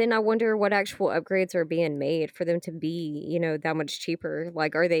 then I wonder what actual upgrades are being made for them to be, that much cheaper.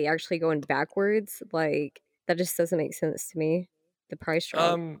 Like, are they actually going backwards? Like, that just doesn't make sense to me. The price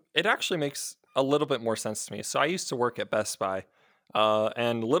drop. It actually makes a little bit more sense to me. So I used to work at Best Buy,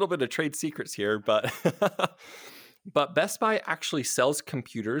 and a little bit of trade secrets here, but but Best Buy actually sells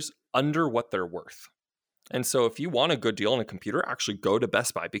computers under what they're worth. And so if you want a good deal on a computer, actually go to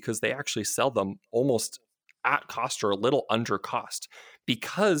Best Buy because they actually sell them almost at cost or a little under cost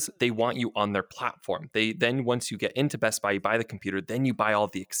because they want you on their platform. Then once you get into Best Buy, you buy the computer, then you buy all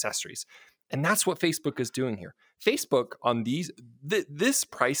the accessories. And that's what Facebook is doing here. Facebook on this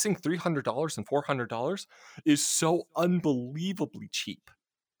pricing, $300 and $400, is so unbelievably cheap.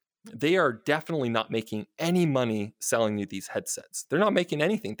 They are definitely not making any money selling you these headsets. They're not making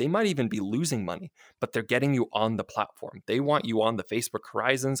anything. They might even be losing money, but they're getting you on the platform. They want you on the Facebook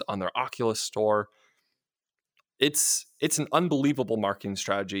Horizons, on their Oculus store. It's an unbelievable marketing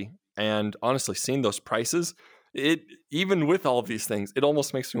strategy. And honestly, seeing those prices, even with all of these things, it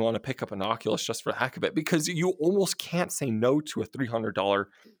almost makes me want to pick up an Oculus just for the heck of it because you almost can't say no to a $300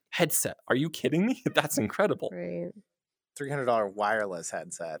 headset. Are you kidding me? That's incredible. Right. $300 wireless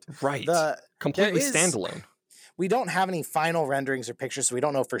headset. Right. The Completely there is- standalone. we don't have any final renderings or pictures, so we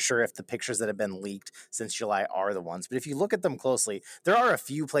don't know for sure if the pictures that have been leaked since July are the ones. But if you look at them closely, there are a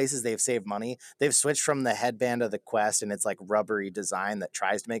few places they've saved money. They've switched from the headband of the Quest and its like rubbery design that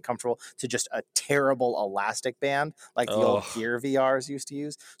tries to make comfortable to just a terrible elastic band like the old Gear VRs used to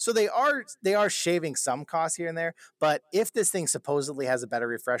use. So they are shaving some costs here and there. But if this thing supposedly has a better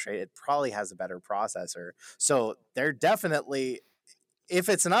refresh rate, it probably has a better processor. So they're definitely, if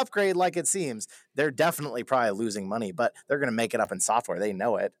it's an upgrade like it seems, they're definitely probably losing money, but they're going to make it up in software. They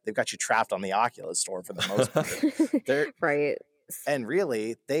know it. They've got you trapped on the Oculus store for the most part. Right. And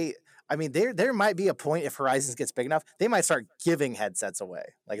really, there might be a point if Horizons gets big enough, they might start giving headsets away.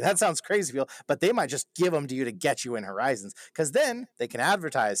 Like that sounds crazy, Phil, but they might just give them to you to get you in Horizons, because then they can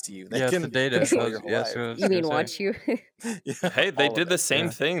advertise to you. They can the data. control your whole life. You mean watch you? Hey, they did the same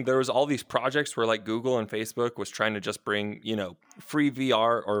thing. There was all these projects where like Google and Facebook was trying to just bring, free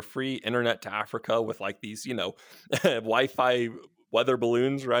VR or free internet to Africa with like these, Wi-Fi weather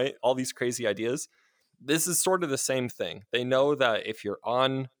balloons, right? All these crazy ideas. This is sort of the same thing. They know that if you're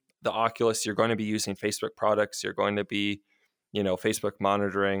on the Oculus, you're going to be using Facebook products. You're going to be, Facebook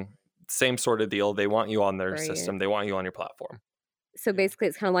monitoring. Same sort of deal. They want you on their system. They want you on your platform. So basically,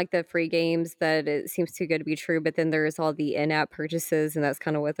 it's kind of like the free games that it seems too good to be true, but then there's all the in-app purchases, and that's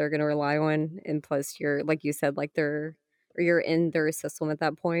kind of what they're going to rely on. And plus, you're like you said, like you're in their system at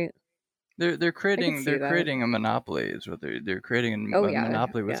that point. They're creating a monopoly. Is what they're creating a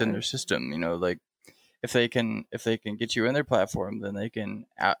monopoly within their system. Like if they can get you in their platform, then they can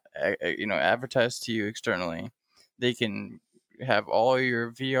advertise to you externally. They can have all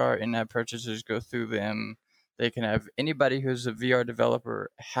your VR in-app purchases go through them. They can have anybody who's a VR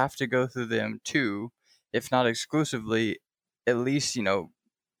developer have to go through them too, if not exclusively, at least,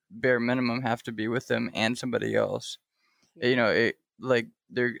 bare minimum have to be with them and somebody else. Yeah. Like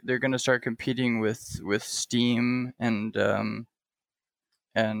they're going to start competing with Steam and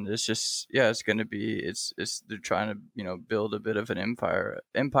it's just, it's going to be, it's they're trying to, build a bit of an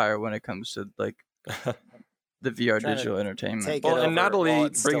empire when it comes to like the VR digital entertainment. Well, and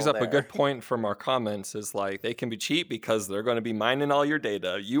Natalie brings up a good point from our comments is like, they can be cheap because they're going to be mining all your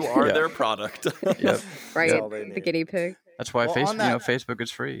data. You are their product. Yep. Right. The guinea pig. That's why Facebook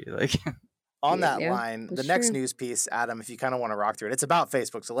is free. Like on that line, the next news piece, Adam, if you kind of want to rock through it, it's about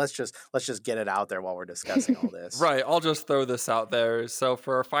Facebook. So let's just get it out there while we're discussing all this. Right. I'll just throw this out there. So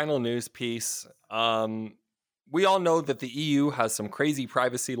for our final news piece, we all know that the EU has some crazy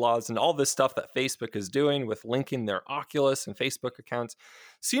privacy laws, and all this stuff that Facebook is doing with linking their Oculus and Facebook accounts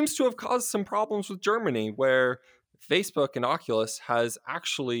seems to have caused some problems with Germany, where Facebook and Oculus has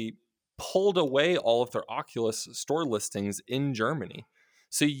actually pulled away all of their Oculus store listings in Germany.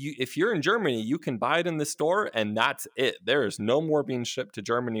 So if you're in Germany, you can buy it in the store, and that's it. There is no more being shipped to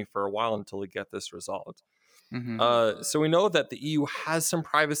Germany for a while until we get this resolved. Mm-hmm. So we know that the EU has some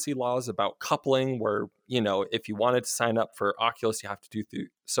privacy laws about coupling where, if you wanted to sign up for Oculus, you have to do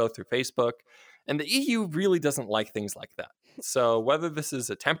so through Facebook. And the EU really doesn't like things like that. So whether this is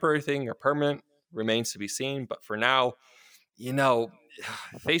a temporary thing or permanent remains to be seen. But for now,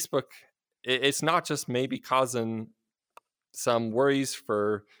 Facebook, it's not just maybe causing some worries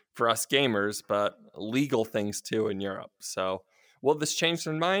for us gamers, but legal things too in Europe. So will this change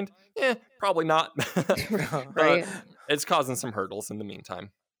their mind? Probably not. Right. It's causing some hurdles in the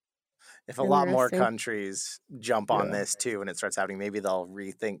meantime. If a lot more countries jump on this too, and it starts happening, maybe they'll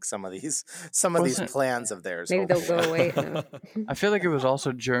rethink some of these plans of theirs. Maybe they'll go away. I feel like it was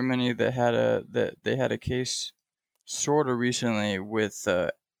also Germany that had a case sort of recently with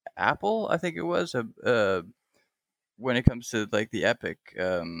Apple. I think it was when it comes to like the Epic,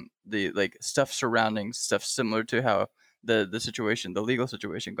 the like stuff surrounding stuff similar to how the legal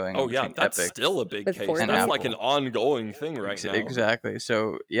situation going on. Oh yeah, that's Epic still a big case. And that's like an ongoing thing right now. Exactly.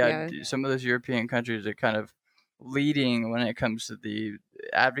 So some of those European countries are kind of leading when it comes to the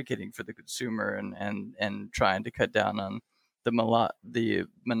advocating for the consumer and trying to cut down on the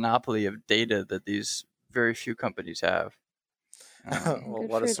monopoly of data that these very few companies have. Well,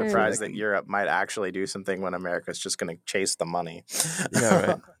 what a surprise that Europe might actually do something when America's just going to chase the money.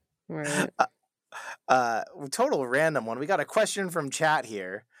 Yeah, right. Right. Total random one. We got a question from chat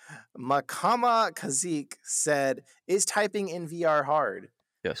here. Makama Kazik said, "Is typing in VR hard?"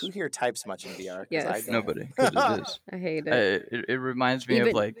 Yes. Who here types much in VR? Yes. Nobody. It is. I hate it. It reminds me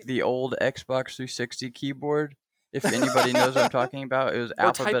of like the old Xbox 360 keyboard. If anybody knows what I'm talking about, it was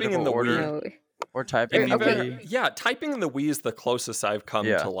alphabetical order. No. Or typing in the Wii. Yeah, typing in the Wii is the closest I've come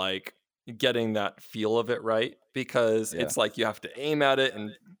to like getting that feel of it right, because it's like you have to aim at it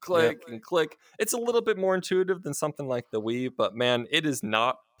and click and click. It's a little bit more intuitive than something like the Wii, but man, it is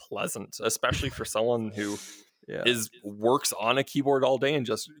not pleasant, especially for someone who works on a keyboard all day and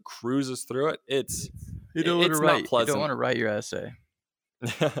just cruises through it. It's You don't want to not write. You pleasant. don't want to write your essay.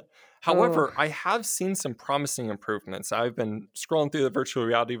 However, I have seen some promising improvements. I've been scrolling through the virtual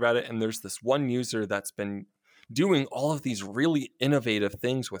reality Reddit, and there's this one user that's been doing all of these really innovative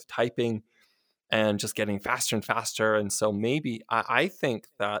things with typing and just getting faster and faster. And so maybe I think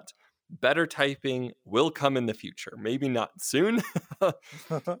that better typing will come in the future. Maybe not soon,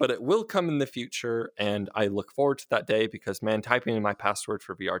 but it will come in the future. And I look forward to that day because, man, typing in my password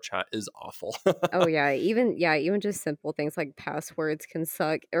for VR chat is awful. Oh yeah, even just simple things like passwords can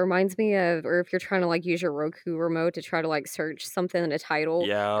suck. It reminds me of, or if you're trying to like use your Roku remote to try to like search something in a title, and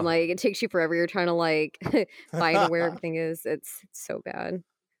Yeah. like it takes you forever. You're trying to like find where everything is. It's so bad.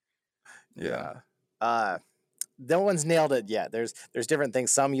 Yeah. No one's nailed it yet. There's different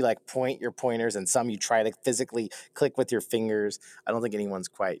things. Some you like point your pointers, and some you try to physically click with your fingers. I don't think anyone's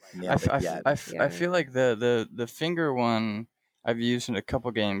quite nailed it yet. I Yeah. feel like the finger one I've used in a couple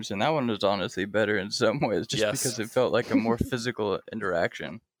games, and that one was honestly better in some ways, just Yes. because it felt like a more physical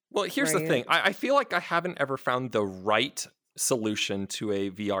interaction. Well, here's the Right. thing. I feel like I haven't ever found the right solution to a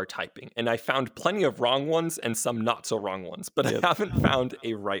VR typing. And I found plenty of wrong ones and some not so wrong ones, but Yep. I haven't found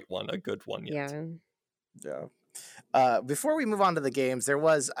a right one, a good one yet. Yeah. Yeah. Before we move on to the games, there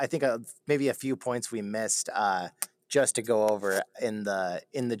was, I think, maybe a few points we missed just to go over in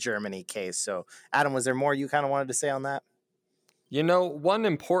the Germany case. So, Adam, was there more you kind of wanted to say on that? You know, one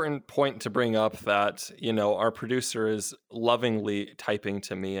important point to bring up that, our producer is lovingly typing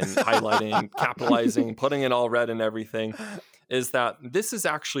to me and highlighting, capitalizing, putting it all red and everything, is that this is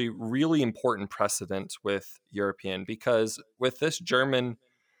actually really important precedent with European, because with this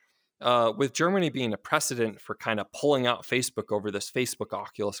with Germany being a precedent for kind of pulling out Facebook over this Facebook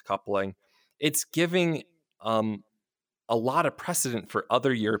Oculus coupling, it's giving a lot of precedent for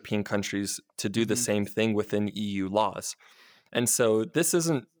other European countries to do the same thing within EU laws. And so this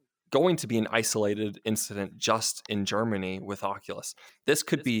isn't going to be an isolated incident just in Germany with Oculus. This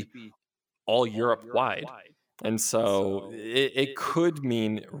could be all Europe-wide. And so it could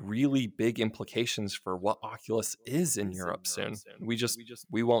mean really big implications for what Oculus is in Europe soon.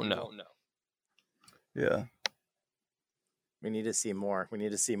 We won't know. Yeah. We need to see more. We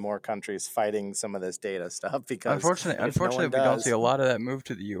need to see more countries fighting some of this data stuff because Unfortunately, if no one we don't does- see a lot of that move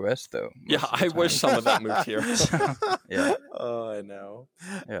to the U.S. though. Yeah, most of the I wish time. some of that moved here. Yeah. Oh, I know.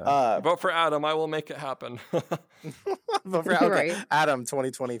 Yeah. Vote for Adam. I will make it happen. But for, okay, Right. Adam,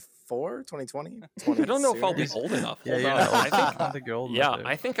 2024, 2020. I don't know if I'll be old enough. Yeah, Hold you're on. not old. I think, I don't think you're old yeah, enough. there.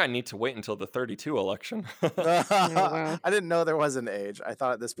 I think I need to wait until the 32 election. wow. I didn't know there was an age. I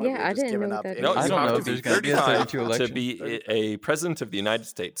thought at this point Yeah, we were I just didn't giving know up. that age. No, I you don't have know to if be there's gonna be a 35 32 to election. be a president of the United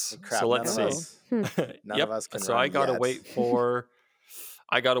States. Crap, So let's none of see. us- None Yep. of us can So run I gotta yet. wait for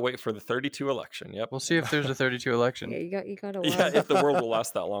the 32 election. Yep. We'll see if there's a 32 election. Yeah, you got a Yeah, lot. if the world will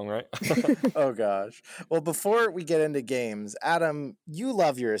last that long, right? Oh gosh. Well, before we get into games, Adam, you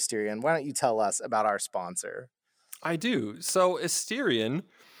love your Asterion. Why don't you tell us about our sponsor? I do. So Asterion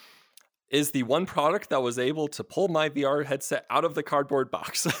is the one product that was able to pull my VR headset out of the cardboard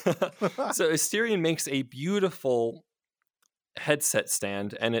box. So Asterion makes a beautiful headset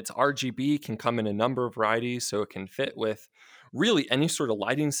stand, and its RGB can come in a number of varieties, so it can fit with really any sort of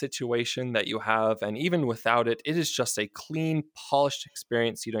lighting situation that you have. And even without it, it is just a clean, polished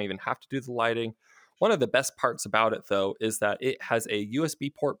experience. You don't even have to do the lighting. One of the best parts about it, though, is that it has a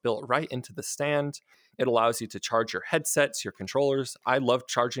USB port built right into the stand. It allows you to charge your headsets, your controllers. I love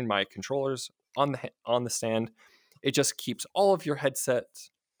charging my controllers on the stand. It just keeps all of your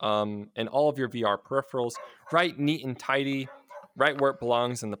headsets and all of your VR peripherals right, neat and tidy, right where it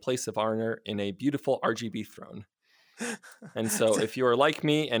belongs, in the place of honor, in a beautiful RGB throne. And so if you are like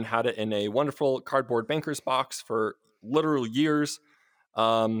me and had it in a wonderful cardboard banker's box for literal years,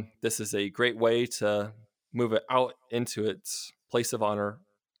 this is a great way to move it out into its place of honor,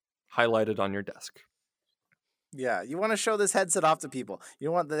 highlighted on your desk. Yeah, you want to show this headset off to people. They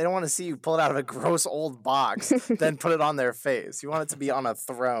don't want to see you pull it out of a gross old box, then put it on their face. You want it to be on a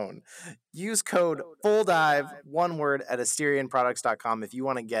throne. Use code FULLDIVE, one word, at AsterianProducts.com if you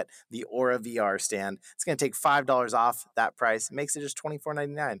want to get the Aura VR stand. It's going to take $5 off that price. It makes it just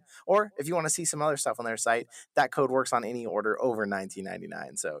 $24.99. Or if you want to see some other stuff on their site, that code works on any order over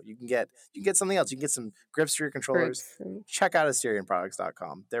 $19.99. So you can get something else. You can get some grips for your controllers. Grips. Check out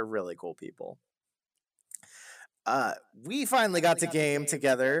AsterianProducts.com. They're really cool people. We finally got to game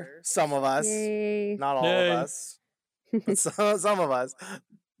together. Some of us, Yay. not all Yay. of us, but some of us.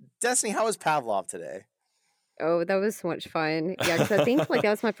 Destiny, how was Pavlov today? Oh, that was so much fun. Yeah, because I think like that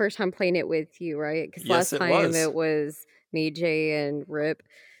was my first time playing it with you, right? Because Yes, last it time was. it was me, Jay, and Rip.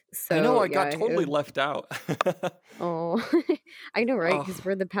 So I know I yeah, got totally left out. oh, I know, right? Because Oh,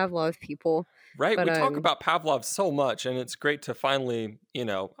 we're the Pavlov people. right. But We talk about Pavlov so much, and it's great to finally,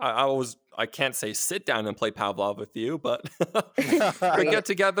 I can't say sit down and play Pavlov with you, but we right. get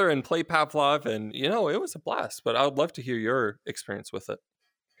together and play Pavlov, and it was a blast. But I would love to hear your experience with it.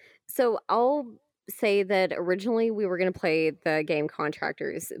 So I'll say that originally we were going to play the game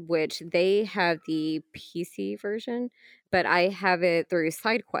Contractors, which they have the PC version, but I have it through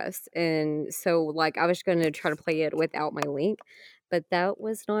SideQuest. And so, like, I was going to try to play it without my link, but that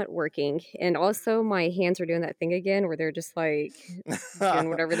was not working. And also, my hands are doing that thing again where they're just like doing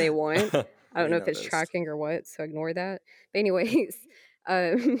whatever they want. I don't We know if it's noticed. tracking or what, so ignore that. But, anyways,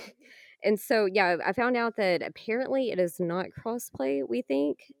 um, and so, yeah, I found out that apparently it is not crossplay, we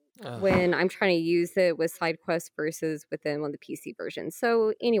think, Ugh. when I'm trying to use it with SideQuest versus with them on the PC version.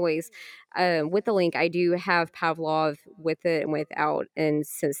 So, anyways, with the link, I do have Pavlov with it and without. And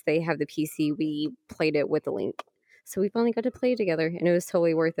since they have the PC, we played it with the link. So we finally got to play together, and it was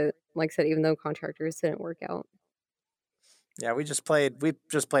totally worth it. Like I said, even though Contractors didn't work out. Yeah, we just played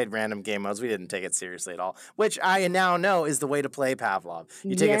random game modes. We didn't take it seriously at all, which I now know is the way to play Pavlov.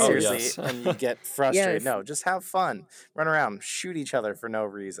 You take it Yes. Oh, seriously yes. and you get frustrated. Yes. No, just have fun. Run around, shoot each other for no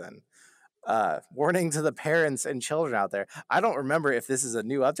reason. Warning to the parents and children out there. I don't remember if this is a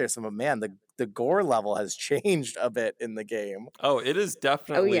new update. But man, the gore level has changed a bit in the game. Oh, it is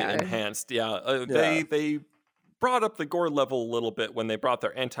definitely yeah. enhanced. Yeah, Yeah. they brought up the gore level a little bit when they brought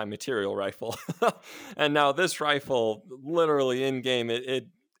their anti-material rifle, and now this rifle, literally in game, it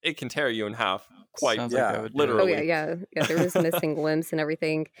can tear you in half. Quite Sounds Yeah, like I would do it. literally. Oh yeah. There was missing limbs and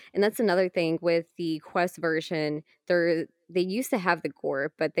everything, and that's another thing with the Quest version. They used to have the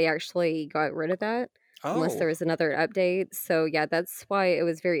gore, but they actually got rid of that. Unless there Oh, was another update. So yeah, that's why it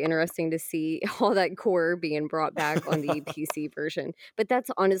was very interesting to see all that core being brought back on the PC version. But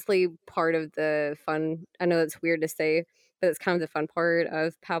that's honestly part of the fun. I know it's weird to say, but it's kind of the fun part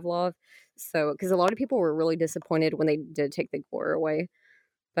of Pavlov. So because a lot of people were really disappointed when they did take the gore away.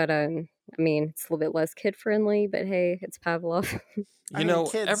 But I mean, it's a little bit less kid friendly. But hey, it's Pavlov. I mean,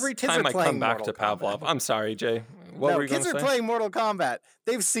 every kids time are I come playing back Mortal to Pavlov, Kombat. I'm sorry, Jay. What No, were you going kids to are say? playing Mortal Kombat.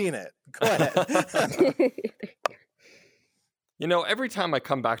 They've seen it. Go ahead. Every time I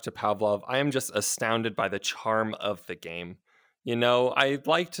come back to Pavlov, I am just astounded by the charm of the game. I'd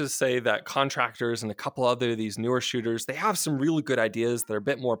like to say that Contractors and a couple other of these newer shooters, they have some really good ideas. They're a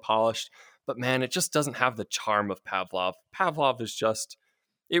bit more polished, but man, it just doesn't have the charm of Pavlov. Pavlov is just,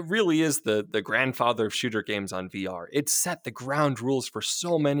 it really is the grandfather of shooter games on VR. It set the ground rules for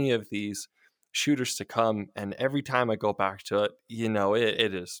so many of these shooters to come, and every time I go back to it,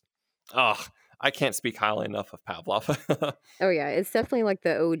 it is, I can't speak highly enough of Pavlov. Oh yeah, it's definitely like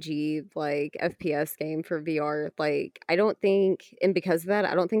the OG like FPS game for VR. Like I don't think, and because of that,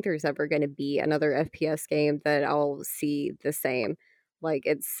 I don't think there's ever going to be another FPS game that I'll see the same. Like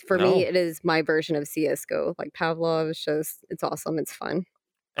it's for me, No. it is my version of CS:GO. Like Pavlov is just, it's awesome. It's fun.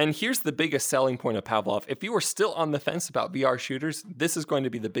 And here's the biggest selling point of Pavlov. If you are still on the fence about VR shooters, this is going to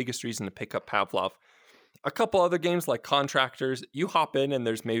be the biggest reason to pick up Pavlov. A couple other games like Contractors, you hop in and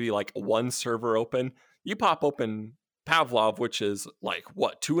there's maybe like one server open. You pop open Pavlov, which is like,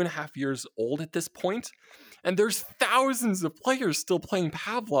 2.5 years old at this point? And there's thousands of players still playing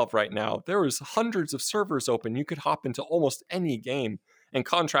Pavlov right now. There is hundreds of servers open. You could hop into almost any game. And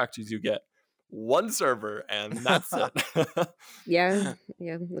Contractors, you get one server and that's it. Yeah,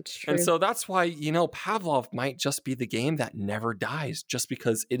 yeah, that's true. And so that's why, Pavlov might just be the game that never dies just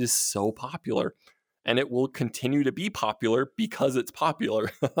because it is so popular. And it will continue to be popular because it's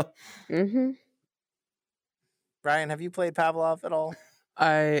popular. Mm-hmm. Brian, have you played Pavlov at all?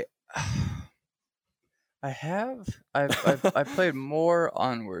 I have. I played more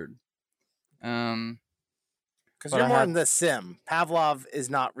Onward. Because But you're I more have- in the sim. Pavlov is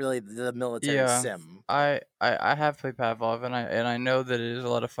not really the military Yeah. sim. I have played Pavlov, and I know that it is a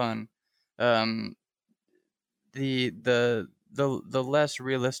lot of fun. The less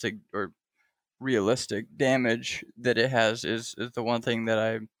realistic or realistic damage that it has is the one thing that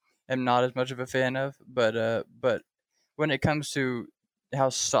I am not as much of a fan of. But when it comes to how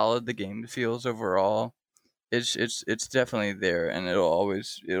solid the game feels overall, it's definitely there, and it'll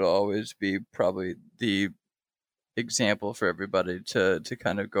always be probably the example for everybody to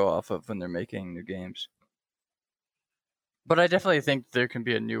kind of go off of when they're making new games. But I definitely think there can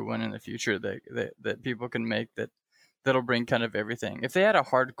be a new one in the future that people can make that'll bring kind of everything. If they had a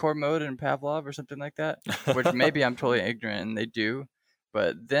hardcore mode in Pavlov or something like that, which maybe I'm totally ignorant and they do,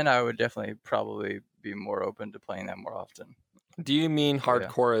 but then I would definitely probably be more open to playing that more often. Do you mean Yeah.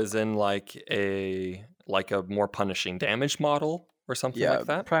 hardcore as in like a more punishing damage model or something Yeah, like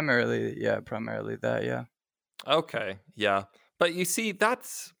that? primarily that. Yeah, Okay, yeah. But you see,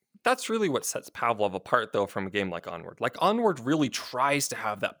 that's really what sets Pavlov apart, though, from a game like Onward. Like, Onward really tries to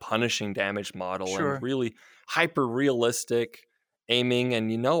have that punishing damage model and sure. really hyper-realistic aiming.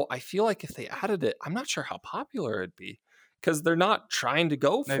 And, I feel like if they added it, I'm not sure how popular it'd be. Because they're not trying to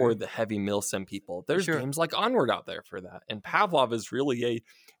go for Maybe. the heavy milsim people. There's Sure. games like Onward out there for that. And Pavlov is really a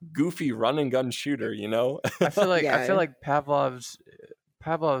goofy run and gun shooter, I feel like Yeah.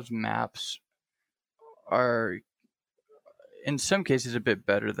 Pavlov's maps are in some cases a bit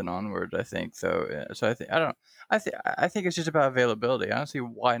better than Onward, I think, though. So I think it's just about availability. I don't see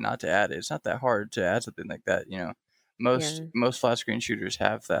why not to add it. It's not that hard to add something like that. Most Yeah. flat screen shooters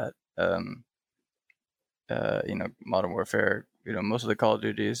have that. Modern Warfare. Most of the Call of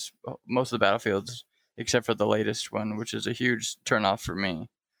Duties, most of the Battlefields, except for the latest one, which is a huge turnoff for me.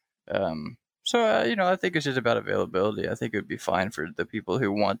 I think it's just about availability. I think it would be fine for the people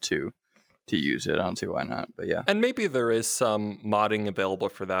who want to use it. I don't see why not. But yeah, And maybe there is some modding available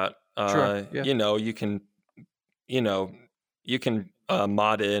for that. sure. Yeah. You can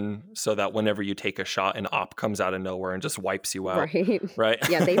mod in so that whenever you take a shot, an op comes out of nowhere and just wipes you out. Right. Right?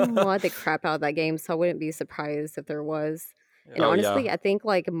 Yeah, they mod the crap out of that game, so I wouldn't be surprised if there was. And Oh, honestly, yeah. I think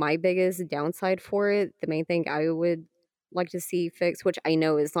like my biggest downside for it, the main thing I would like to see fixed, which I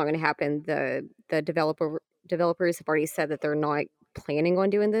know is not going to happen, the developers have already said that they're not planning on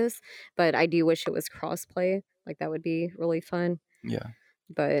doing this, but I do wish it was crossplay. Like that would be really fun. Yeah.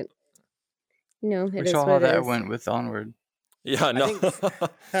 But it We is saw what how it that is. went with Onward. Yeah, no.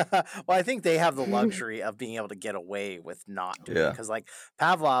 I think they have the luxury of being able to get away with not doing it Yeah. because, like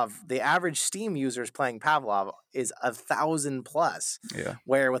Pavlov, the average Steam users playing Pavlov is 1,000 plus, Yeah.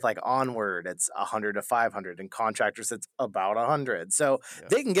 where with like Onward it's 100 to 500, and Contractors it's about 100. So Yeah.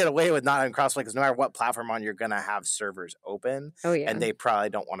 they can get away with not having crossplay because no matter what platform on, you're gonna have servers open, Oh yeah. and they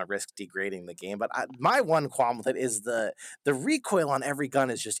probably don't want to risk degrading the game. But my one qualm with it is the recoil on every gun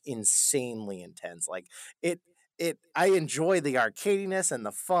is just insanely intense. Like I enjoy the arcadiness and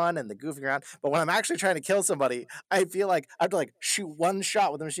the fun and the goofing around, but when I'm actually trying to kill somebody, I feel like I have to like shoot one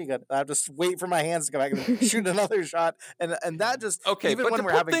shot with a machine gun. I have to wait for my hands to come back and then shoot another shot, and that just Okay, even but when to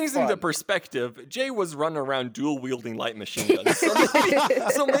we're put having things fun. into perspective, Jay was running around dual wielding light machine guns.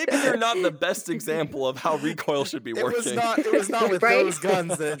 So maybe you're not the best example of how recoil should be It working. was not with Right? those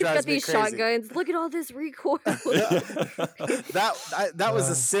guns that it Got drives me these crazy. shotguns. Look at all this recoil. That was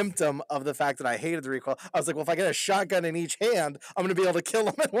a symptom of the fact that I hated the recoil. I was like, well, if I get a shotgun in each hand, I'm going to be able to kill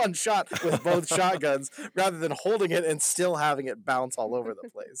them in one shot with both shotguns rather than holding it and still having it bounce all over the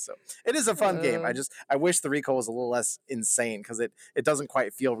place. So it is a fun game. I wish the recoil was a little less insane because it doesn't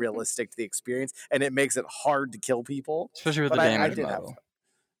quite feel realistic to the experience, and it makes it hard to kill people. Especially with But the I damage did have model. fun.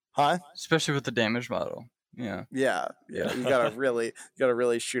 Huh? Especially with the damage model. Yeah. Yeah. You gotta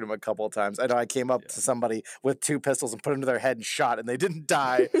really shoot them a couple of times. I know I came up to somebody with 2 pistols and put them to their head and shot, and they didn't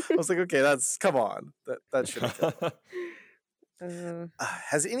die. I was like, okay, come on, that should have killed them.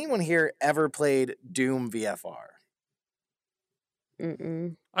 Has anyone here ever played Doom VFR?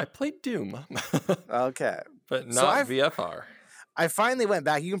 Mm-mm. I played Doom, Okay, but So not I've- VFR. I finally went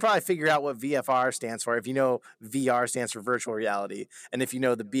back. You can probably figure out what VFR stands for if you know VR stands for virtual reality, and if you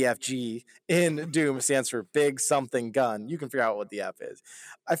know the BFG in Doom stands for big something gun, you can figure out what the F is.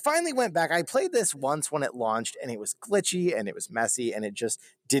 I finally went back. I played this once when it launched, and it was glitchy and it was messy and it just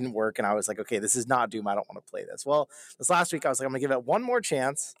didn't work. And I was like, okay, this is not Doom. I don't want to play this. Well, this last week I was like, I'm gonna give it one more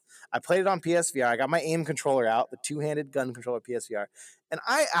chance. I played it on PSVR. I got my aim controller out, the 2-handed gun controller PSVR, and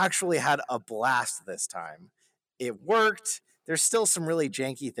I actually had a blast this time. It worked. There's still some really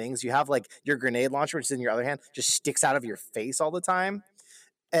janky things. You have like your grenade launcher, which is in your other hand, just sticks out of your face all the time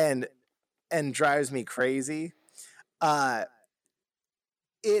and drives me crazy.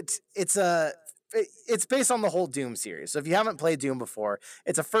 It's based on the whole Doom series. So if you haven't played Doom before,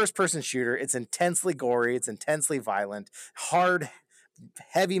 it's a first-person shooter. It's intensely gory. It's intensely violent. Hard,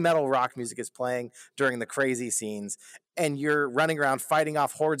 heavy metal rock music is playing during the crazy scenes, and you're running around fighting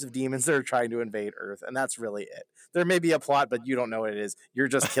off hordes of demons that are trying to invade Earth, and that's really it. There may be a plot, but you don't know what it is. You're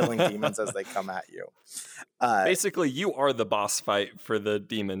just killing demons as they come at you. Basically, you are the boss fight for the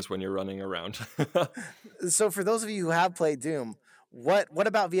demons when you're running around. So for those of you who have played Doom, what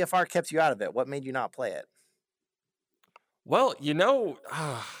about VFR kept you out of it? What made you not play it? Well,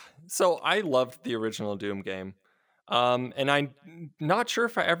 so I loved the original Doom game. And I'm not sure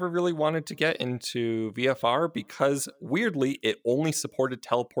if I ever really wanted to get into VFR because, weirdly, it only supported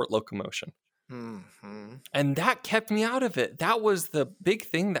teleport locomotion. Mm-hmm. And that kept me out of it. That was the big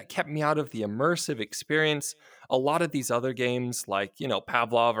thing that kept me out of the immersive experience. A lot of these other games, like,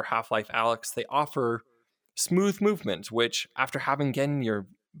 Pavlov or Half-Life Alyx, they offer smooth movement, which after having getting your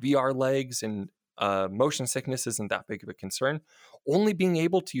VR legs and motion sickness isn't that big of a concern. Only being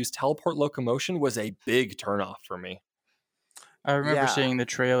able to use teleport locomotion was a big turnoff for me. I remember Yeah. seeing the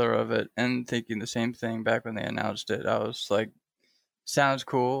trailer of it and thinking the same thing back when they announced it. I was like, sounds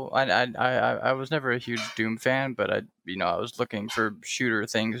cool. I was never a huge Doom fan, but I was looking for shooter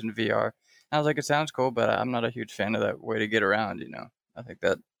things in VR. I was like, it sounds cool, but I'm not a huge fan of that way to get around. I think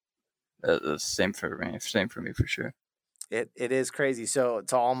that's same for me. Same for me for sure. It is crazy. So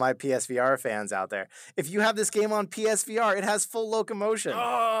to all my PSVR fans out there, if you have this game on PSVR, it has full locomotion,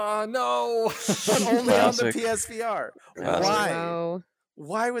 Oh, no. but only on the Classic. PSVR. Classic. Why? Wow.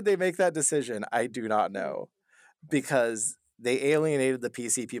 Why would they make that decision? I do not know. Because they alienated the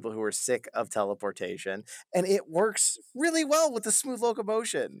PC people who were sick of teleportation, and it works really well with the smooth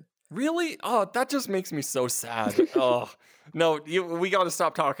locomotion. Really? Oh, that just makes me so sad. Oh, no, we got to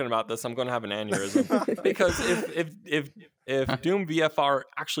stop talking about this. I'm going to have an aneurysm. Because if Doom VFR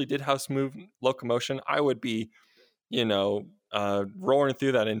actually did have smooth locomotion, I would be, roaring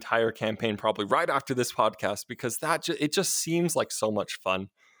through that entire campaign probably right after this podcast, because it just seems like so much fun.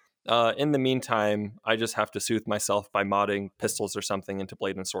 In the meantime, I just have to soothe myself by modding pistols or something into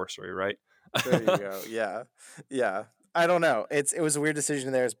Blade and Sorcery, right? There you go. Yeah. I don't know. It was a weird decision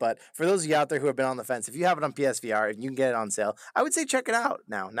of theirs, but for those of you out there who have been on the fence, if you have it on PSVR and you can get it on sale, I would say check it out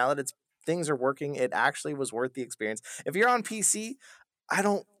now. Now that things are working, it actually was worth the experience. If you're on PC, I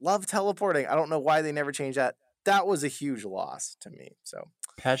don't love teleporting. I don't know why they never changed that. That was a huge loss to me. So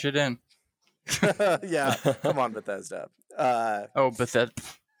Patch it in. yeah, come on, Bethesda. Bethesda.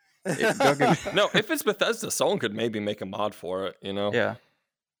 No, if it's Bethesda, someone could maybe make a mod for it, Yeah.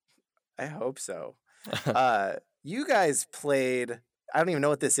 I hope so. You guys played. I don't even know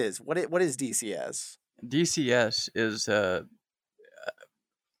what this is. What is DCS? DCS is I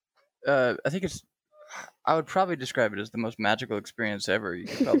think it's. I would probably describe it as the most magical experience ever you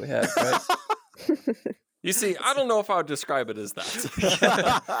could probably have, right? You see, I don't know if I would describe it as that.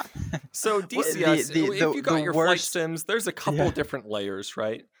 So DCS, if you got your flight sims, there's a couple different layers,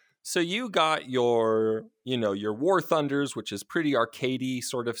 right? So you got your War Thunders, which is pretty arcadey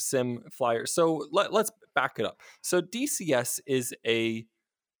sort of sim flyer. So let's back it up. So DCS is a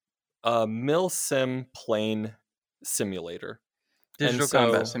mil sim plane simulator. Digital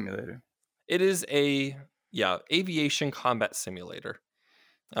combat simulator. It is a aviation combat simulator.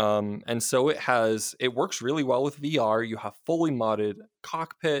 And so it works really well with VR. You have fully modded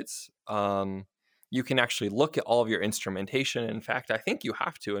cockpits. You can actually look at all of your instrumentation. In fact, I think you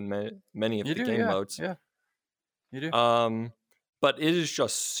have to in many of the game modes. Yeah, you do. But it is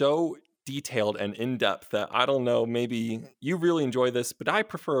just so detailed and in-depth that I don't know, maybe you really enjoy this, but I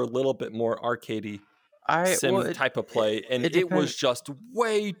prefer a little bit more arcadey type of play, and it was just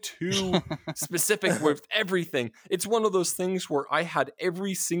way too specific with everything. It's one of those things where I had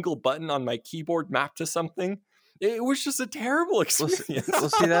every single button on my keyboard mapped to something. It was just a terrible experience. Well,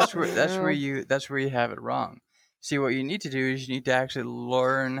 see, that's where you have it wrong. See, what you need to do is you need to actually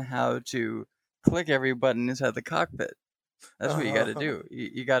learn how to click every button inside the cockpit. That's what you got to do.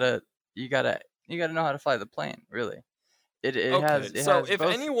 You gotta know how to fly the plane. Really. If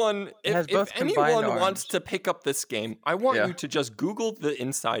anyone wants to pick up this game, I want you to just Google the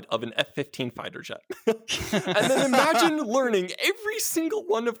inside of an F-15 fighter jet. And then imagine learning every single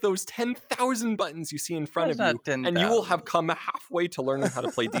one of those 10,000 buttons you see in front of you, and you will have come halfway to learning how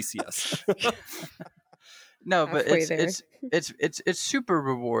to play DCS. No, but it's super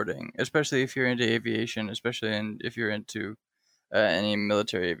rewarding, especially if you're into aviation, if you're into any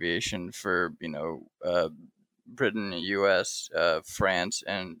military aviation for Britain, U.S., France,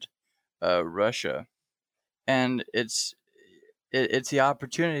 and Russia, and it's the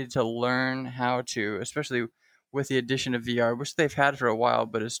opportunity to learn how to, especially with the addition of VR, which they've had for a while,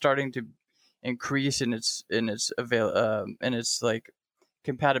 but is starting to increase in its like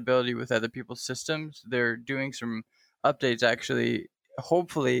compatibility with other people's systems. They're doing some updates actually,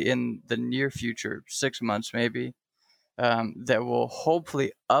 hopefully in the near future, 6 months maybe, that will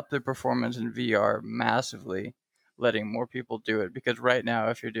hopefully up the performance in VR massively, letting more people do it. Because right now,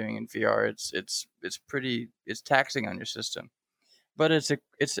 if you're doing in VR, it's taxing on your system. But it's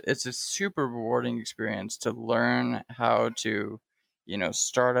a super rewarding experience to learn how to,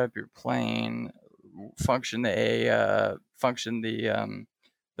 start up your plane, function the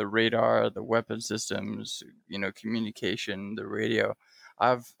radar, the weapon systems, communication, the radio.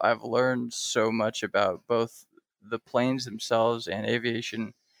 I've learned so much about both the planes themselves and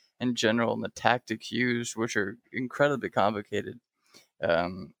aviation in general, and the tactics used, which are incredibly complicated.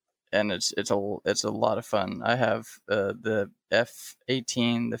 And it's a lot of fun. I have the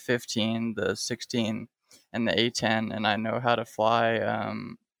F-18, the 15, the 16, and the A10, and I know how to fly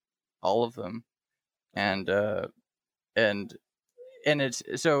all of them, and and it's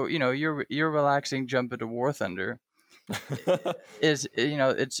so your relaxing jump into War Thunder is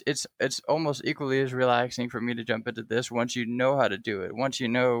it's almost equally as relaxing for me to jump into this once you know how to do it. Once you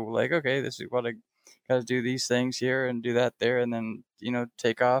know, like, okay, this is what I gotta do, these things here and do that there, and then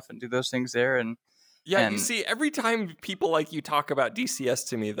take off and do those things there, and Yeah, you see, every time people like you talk about DCS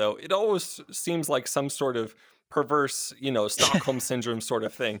to me, though, it always seems like some sort of perverse, Stockholm syndrome sort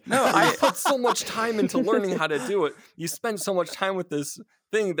of thing. No, You put so much time into learning how to do it. You spend so much time with this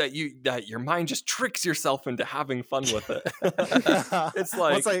thing that your mind just tricks yourself into having fun with it. It's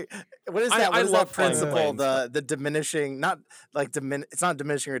like, what is that? What is love that flying principle? planes, The diminishing, not like it's not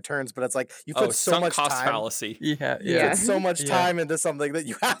diminishing returns, but it's like you put so sunk much cost time. fallacy. yeah. You put so much time into something that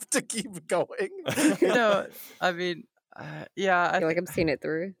you have to keep going. I mean, I feel like I'm seeing it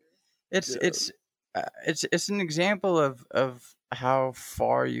through. It's an example of how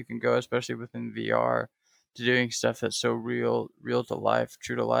far you can go, especially within VR, to doing stuff that's so real to life,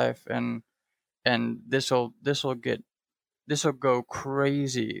 true to life, and this'll go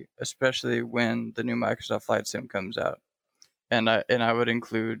crazy, especially when the new Microsoft Flight Sim comes out. And I would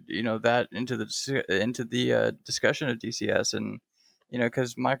include that into the discussion of DCS, and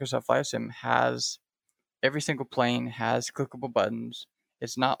because Microsoft Flight Sim has every single plane has clickable buttons.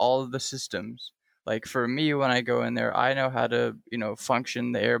 It's not all of the systems. Like for me, when I go in there, I know how to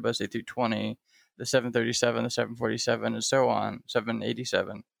function the Airbus A320, the 737, the 747, and so on,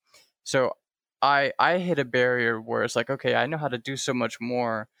 787. So I hit a barrier where it's like, okay, I know how to do so much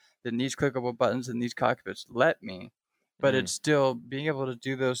more than these clickable buttons and these cockpits let me. But it's still being able to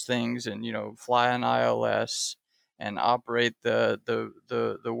do those things and fly on ILS and operate the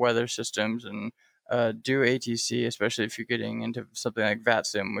weather systems and do ATC, especially if you're getting into something like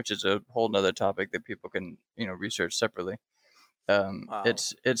VATSIM, which is a whole nother topic that people can research separately. Wow.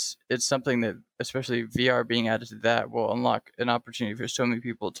 It's something that, especially VR being added to that, will unlock an opportunity for so many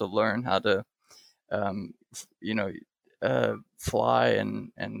people to learn how to fly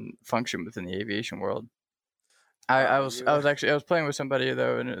and function within the aviation world. I was playing with somebody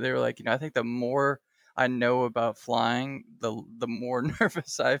though, and they were like, I think the more I know about flying, the more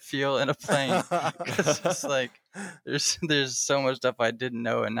nervous I feel in a plane, because it's like there's so much stuff I didn't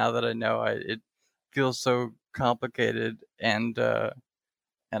know, and now that I know, it feels so complicated, and I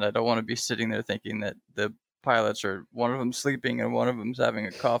don't want to be sitting there thinking that the pilots are one of them sleeping and one of them's having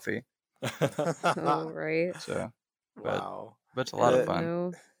a coffee. Oh, right. So, Wow. but it's a lot of fun.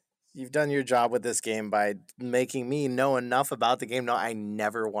 No. You've done your job with this game by making me know enough about the game. No, I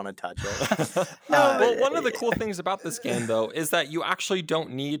never want to touch it. Well, one of the cool things about this game, though, is that you actually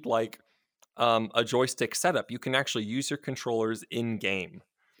don't need like a joystick setup. You can actually use your controllers in game,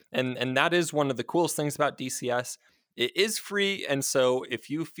 and that is one of the coolest things about DCS. It is free, and so if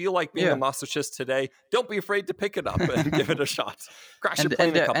you feel like being a masochist today, don't be afraid to pick it up and give it a shot. Crash your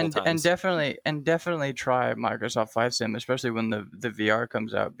plane a couple times. And definitely try Microsoft Flight Sim, especially when the VR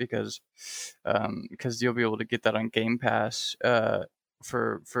comes out, because you'll be able to get that on Game Pass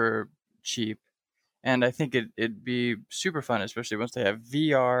for cheap. And I think it'd be super fun, especially once they have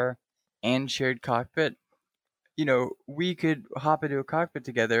VR and shared cockpit. We could hop into a cockpit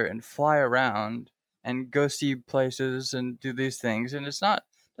together and fly around and go see places and do these things, and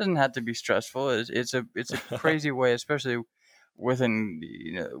doesn't have to be stressful. It's a crazy way, especially within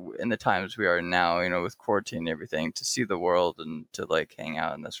in the times we are now, with quarantine and everything, to see the world and to like hang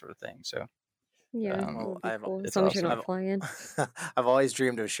out and that sort of thing. So Yeah, Well, cool. it's As long as you're awesome. not flying. I've always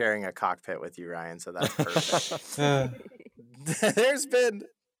dreamed of sharing a cockpit with you, Ryan, so that's perfect.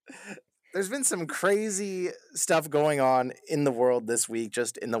 There's been some crazy stuff going on in the world this week,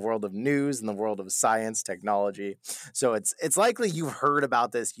 just in the world of news, in the world of science, technology. So it's likely you've heard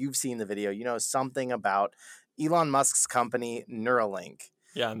about this, you've seen the video, you know something about Elon Musk's company Neuralink.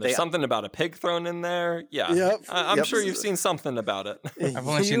 Yeah, and there's something about a pig thrown in there. Yeah, I'm sure you've seen something about it. I've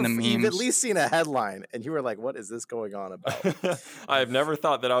only seen the memes. You've at least seen a headline, and you were like, what is this going on about? I have never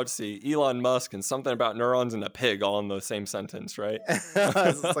thought that I would see Elon Musk and something about neurons and a pig all in the same sentence, right?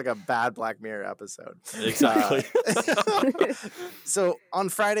 It's like a bad Black Mirror episode. Exactly. So on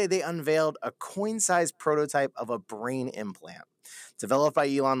Friday, they unveiled a coin-sized prototype of a brain implant developed by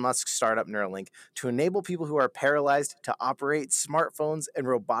Elon Musk's startup Neuralink to enable people who are paralyzed to operate smartphones and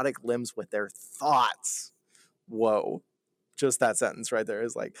robotic limbs with their thoughts. Whoa. Just that sentence right there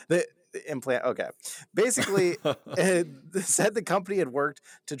is like, implant. Okay. Basically, it said the company had worked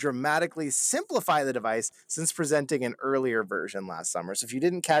to dramatically simplify the device since presenting an earlier version last summer. So if you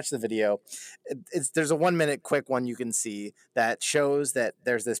didn't catch the video, there's a 1 minute quick one you can see that shows that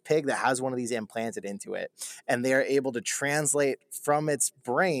there's this pig that has one of these implanted into it, and they are able to translate from its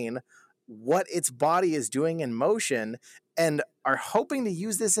brain what its body is doing in motion, and are hoping to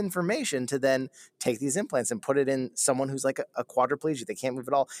use this information to then take these implants and put it in someone who's like a quadriplegic. They can't move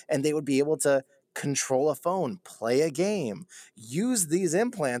at all. And they would be able to control a phone, play a game, use these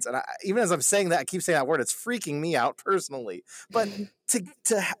implants. And even as I'm saying that, I keep saying that word, it's freaking me out personally. But to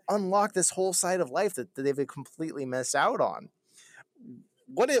unlock this whole side of life that they've completely missed out on.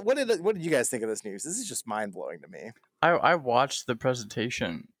 What did you guys think of this news? This is just mind blowing to me. I watched the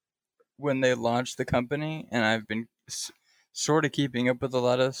presentation when they launched the company, and I've been sort of keeping up with a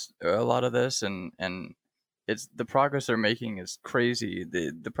lot of this, and it's the progress they're making is crazy.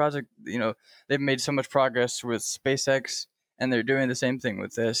 The project, they've made so much progress with SpaceX, and they're doing the same thing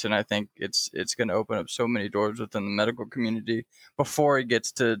with this, and I think it's going to open up so many doors within the medical community before it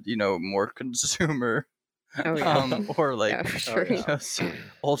gets to more consumer. Oh, yeah. Or like Yeah, for sure.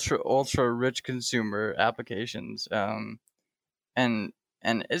 ultra rich consumer applications, and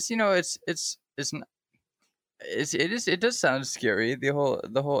it does sound scary, the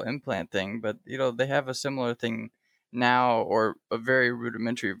whole implant thing, but they have a similar thing now, or a very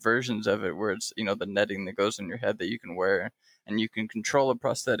rudimentary versions of it, where it's the netting that goes in your head that you can wear, and you can control a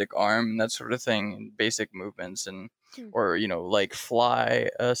prosthetic arm and that sort of thing, and basic movements, and or like fly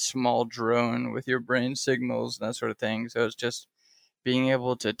a small drone with your brain signals and that sort of thing. So it's just being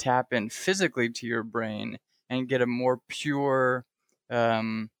able to tap in physically to your brain and get a more pure,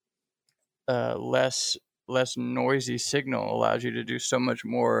 less noisy signal allows you to do so much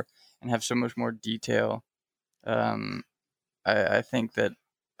more and have so much more detail. I think that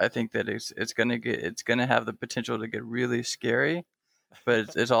it's gonna have the potential to get really scary,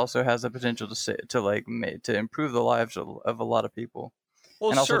 but it also has the potential to improve the lives of a lot of people.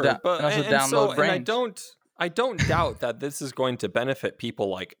 Well, And also sure, but download brains. I don't doubt that this is going to benefit people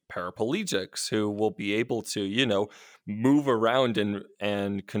like paraplegics who will be able to, move around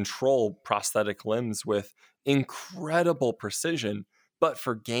and control prosthetic limbs with incredible precision. But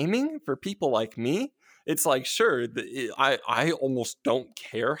for gaming, for people like me, it's like, sure, I almost don't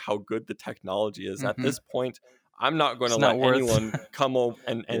care how good the technology is. At this point, I'm not going to let anyone come over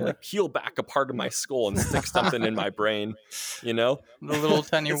and like peel back a part of my skull and stick something in my brain, The little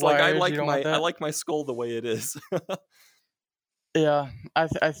tiny it's wires. Like I like my skull the way it is. Yeah,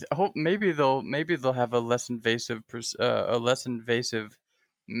 I hope maybe they'll have a less invasive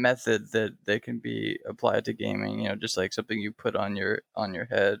method that they can be applied to gaming. Just like something you put on your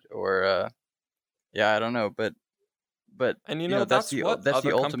head, or I don't know, but and that's the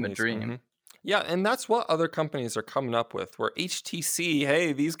ultimate dream. Mm-hmm. Yeah, and that's what other companies are coming up with. Where HTC,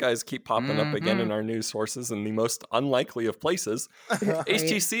 hey, these guys keep popping up again in our news sources in the most unlikely of places.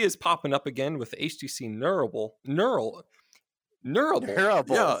 HTC is popping up again with HTC Neurable.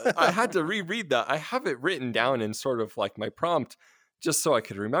 Yeah, I had to reread that. I have it written down in sort of like my prompt just so I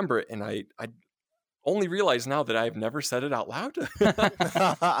could remember it, and I only realize now that I've never said it out loud.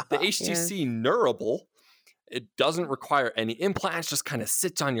 The HTC Neurable. It doesn't require any implants, just kind of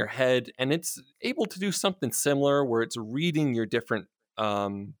sits on your head, and it's able to do something similar where it's reading your different,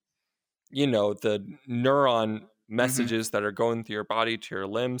 the neuron messages that are going through your body to your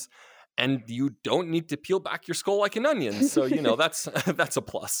limbs, and you don't need to peel back your skull like an onion. So, that's a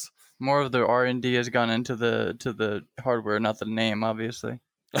plus. More of the R&D has gone into the hardware, not the name, obviously.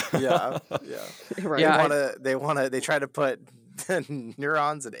 Yeah. Right. Yeah, they try to put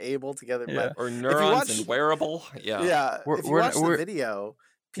neurons and able together, but or neurons and wearable. If you watch the video,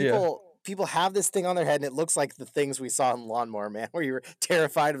 people have this thing on their head, and it looks like the things we saw in Lawnmower Man, where you're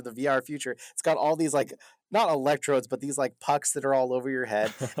terrified of the VR future. It's got all these like not electrodes, but these like pucks that are all over your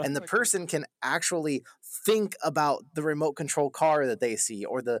head, and the person can actually think about the remote control car that they see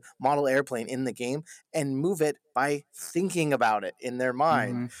or the model airplane in the game and move it by thinking about it in their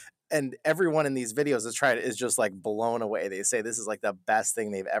mind. And everyone in these videos has tried it is just like blown away. They say this is like the best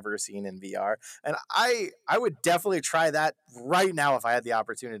thing they've ever seen in VR. And I would definitely try that right now if I had the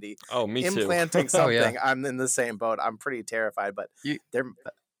opportunity. Oh, me too. Implanting something. I'm in the same boat. I'm pretty terrified, but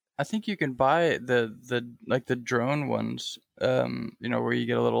I think you can buy the drone ones, where you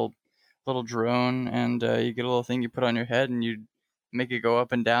get a little drone, and you get a little thing you put on your head and you make it go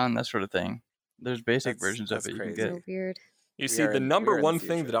up and down, that sort of thing. There's basic versions of it you can get. So weird. You see, the number one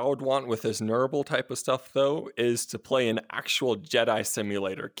thing that I would want with this Neurable type of stuff, though, is to play an actual Jedi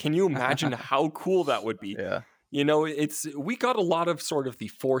simulator. Can you imagine how cool that would be? Yeah. we got a lot of sort of the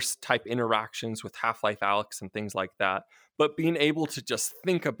Force type interactions with Half-Life Alyx and things like that. But being able to just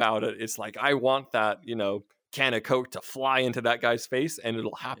think about it, it's like, I want that, can of Coke to fly into that guy's face and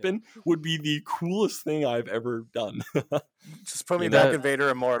it'll happen, would be the coolest thing I've ever done. Just put me back in Vader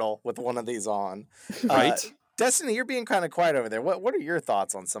Immortal with one of these on. Right? Destiny, you're being kind of quiet over there. What are your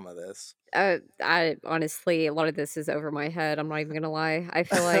thoughts on some of this? I honestly, a lot of this is over my head. I'm not even gonna lie. I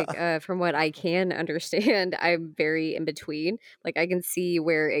feel like, from what I can understand, I'm very in between. Like, I can see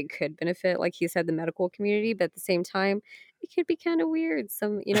where it could benefit, like you said, the medical community, but at the same time, it could be kind of weird. I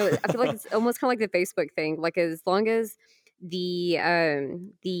feel like it's almost kind of like the Facebook thing. Like, as long as the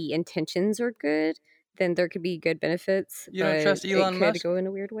intentions are good, then there could be good benefits. You don't trust Elon it Musk? could go in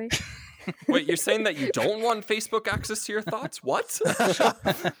a weird way. Wait, you're saying that you don't want Facebook access to your thoughts? What?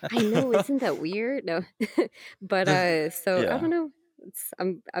 I know, isn't that weird? No, but I don't know.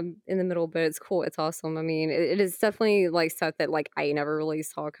 I'm in the middle, but it's cool. It's awesome. I mean, it is definitely like stuff that like I never really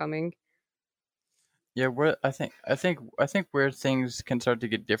saw coming. Yeah, I think where things can start to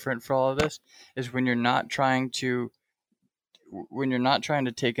get different for all of this is when you're not trying to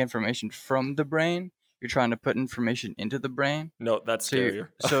take information from the brain, you're trying to put information into the brain. No, that's scarier.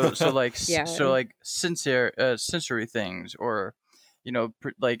 So like sensory things, or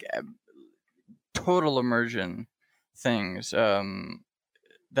total immersion things,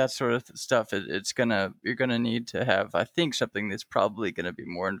 that sort of stuff. You're gonna need to have, I think, something that's probably gonna be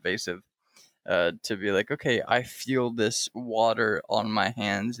more invasive, to be like, okay, I feel this water on my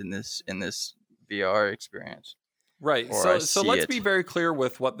hands in this VR experience. Right. So let's be very clear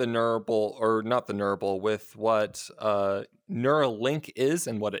with what the with what Neuralink is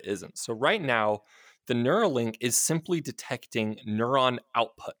and what it isn't. So right now, the Neuralink is simply detecting neuron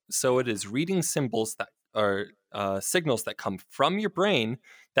output. So it is reading symbols that are signals that come from your brain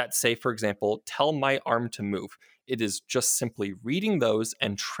that say, for example, tell my arm to move. It is just simply reading those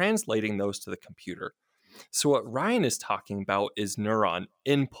and translating those to the computer. So what Ryan is talking about is neuron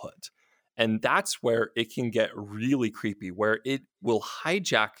input. And that's where it can get really creepy, where it will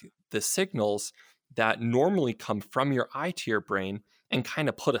hijack the signals that normally come from your eye to your brain and kind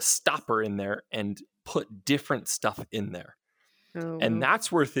of put a stopper in there and put different stuff in there. Oh, And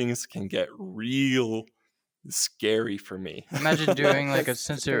that's where things can get real scary for me. Imagine doing like a That's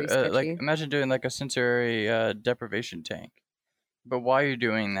sensory, very sketchy. sensory deprivation tank. But while you're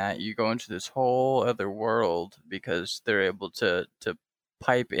doing that, you go into this whole other world because they're able to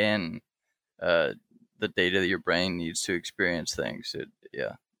pipe in the data that your brain needs to experience things.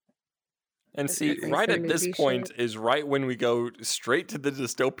 And That's see, definitely right some at this movie point shit. is right when we go straight to the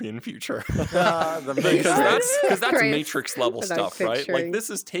dystopian future. The because that's Right. Matrix level What I'm stuff, right? Like, picturing. this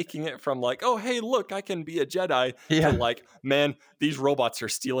is taking it from like, oh, hey, look, I can be a Jedi, Yeah. to like, man, these robots are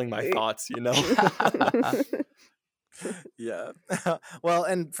stealing my thoughts, Yeah. Well,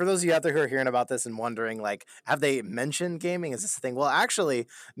 and for those of you out there who are hearing about this and wondering, like, have they mentioned gaming? Is this a thing? Well, actually,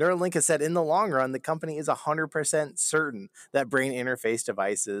 Neuralink has said in the long run, the company is 100% certain that brain interface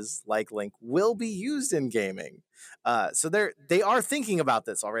devices like Link will be used in gaming. So they are thinking about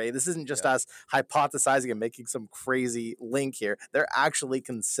this already. This isn't just us hypothesizing and making some crazy link here. They're actually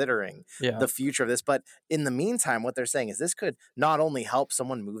considering the future of this. But in the meantime, what they're saying is this could not only help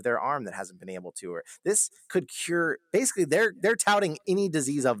someone move their arm that hasn't been able to, or this could cure. Basically, they're touting any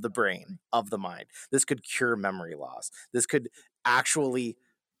disease of the brain, of the mind. This could cure memory loss. This could actually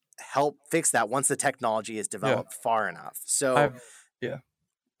help fix that once the technology is developed far enough. So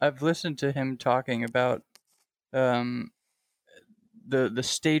I've listened to him talking about the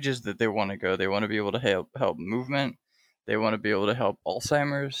stages that they want to go. They want to be able to help movement. They want to be able to help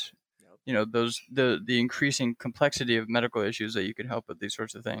Alzheimer's. Those the increasing complexity of medical issues that you can help with these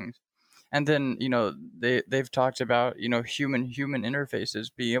sorts of things. And then they've talked about human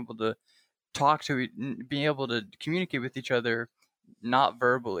interfaces, being able to being able to communicate with each other, not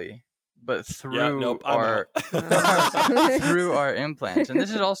verbally, but through through our implants. And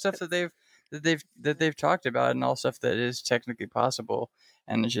this is all stuff that they've talked about, and all stuff that is technically possible.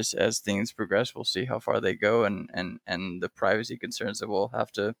 And it's just, as things progress, we'll see how far they go, and the privacy concerns that we'll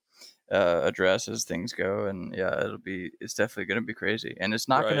have to address as things go. And it's definitely going to be crazy, and it's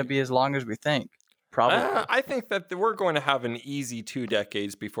not going to be as long as we think. Probably. I think that we're going to have an easy 2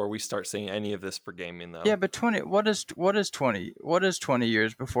 decades before we start seeing any of this for gaming, though. Yeah, but 20. What is 20? What is 20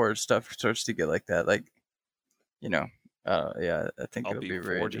 years before stuff starts to get like that? Like, I think it'll be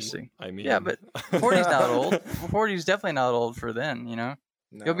very 40, interesting. I mean, yeah, but 40's not old. 40's definitely not old for then. No,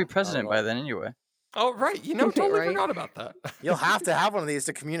 You'll be president by then anyway. Oh, right, totally Right. forgot about that. you'll have to have one of these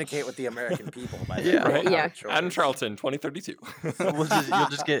to communicate with the American people by then. Yeah. Right. Yeah. Adam Charlton, 2032. You'll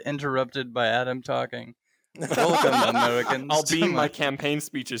just get interrupted by Adam talking. Welcome, Americans. I'll to beam my campaign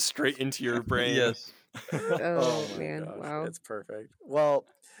speeches straight into your brain. Yes. Oh, my man, gosh, wow. it's perfect. Well,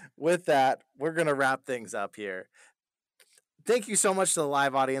 with that, we're gonna wrap things up here. Thank you so much to the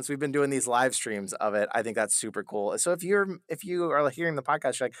live audience. We've been doing these live streams of it. I think that's super cool. So if you are hearing the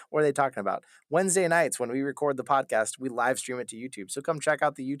podcast, you're like, what are they talking about? Wednesday nights when we record the podcast, we live stream it to YouTube. So come check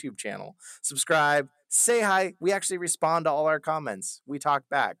out the YouTube channel, subscribe, say hi. We actually respond to all our comments. We talk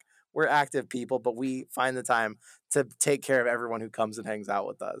back. We're active people, but we find the time to take care of everyone who comes and hangs out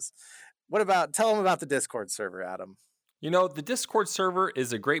with us. Tell them about the Discord server, Adam. You know, the Discord server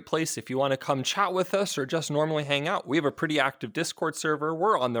is a great place if you want to come chat with us or just normally hang out. We have a pretty active Discord server.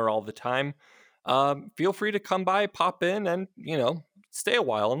 We're on there all the time. Feel free to come by, pop in, and, stay a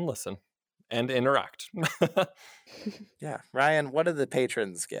while and listen and interact. Yeah. Ryan, what do the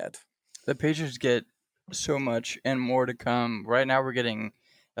patrons get? The patrons get so much and more to come. Right now we're getting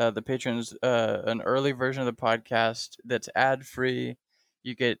the patrons an early version of the podcast that's ad-free.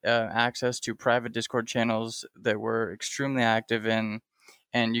 You get access to private Discord channels that we're extremely active in,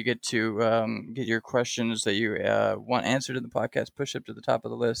 and you get to get your questions that you want answered in the podcast pushed up to the top of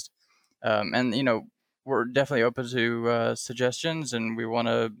the list. And we're definitely open to suggestions, and we want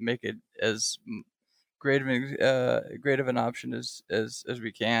to make it as great of an option as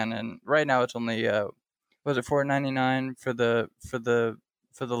we can. And right now it's only was it $4.99 for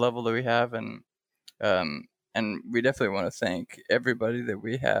the level that we have, and we definitely want to thank everybody that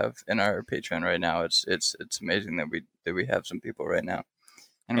we have in our Patreon right now. It's amazing that we have some people right now.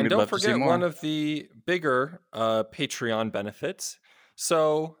 And we'd don't love to see forget more. one of the bigger Patreon benefits.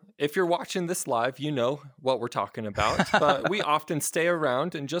 So if you're watching this live, you know what we're talking about. But we often stay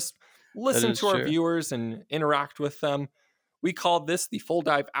around and just listen is to our true. viewers and interact with them. We call this the Full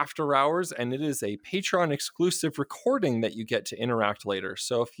Dive After Hours, and it is a Patreon exclusive recording that you get to interact later.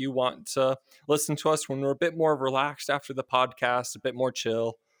 So if you want to listen to us when we're a bit more relaxed after the podcast, a bit more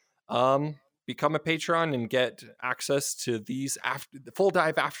chill, become a Patreon and get access to these the Full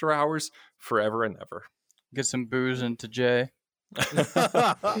Dive After Hours forever and ever. Get some booze into Jay.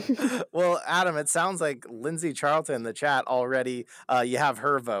 Well, Adam, it sounds like Lindsay Charlton in the chat already. You have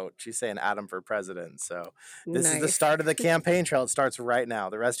her vote. She's saying Adam for president. So this is the Nice. start of the campaign trail. It starts right now.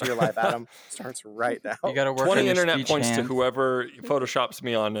 The rest of your life, Adam, starts right now. You got to work 20 on your internet speech points to hand. whoever photoshops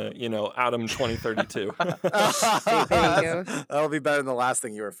me on, Adam 2032. There you go. That'll be better than the last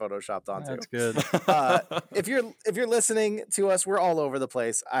thing you were photoshopped onto. That's good. If you're listening to us, we're all over the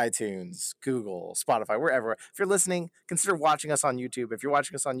place. iTunes, Google, Spotify, we're everywhere. If you're listening, consider watching us on YouTube. If you're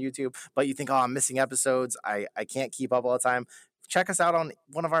watching us on YouTube, but you think, oh, I'm missing episodes, I can't keep up all the time, check us out on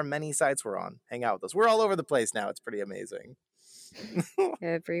one of our many sites we're on. Hang out with us. We're all over the place now. It's pretty amazing.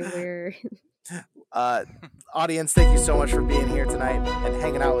 Everywhere. Audience, thank you so much for being here tonight and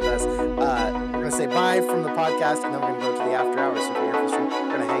hanging out with us. We're going to say bye from the podcast, and then we're going to go to the after hours. So if you're here for the stream,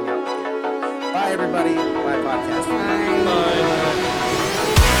 we're going to hang out with you. Bye, everybody. Bye, podcast. Bye.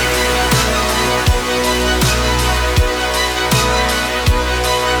 Bye.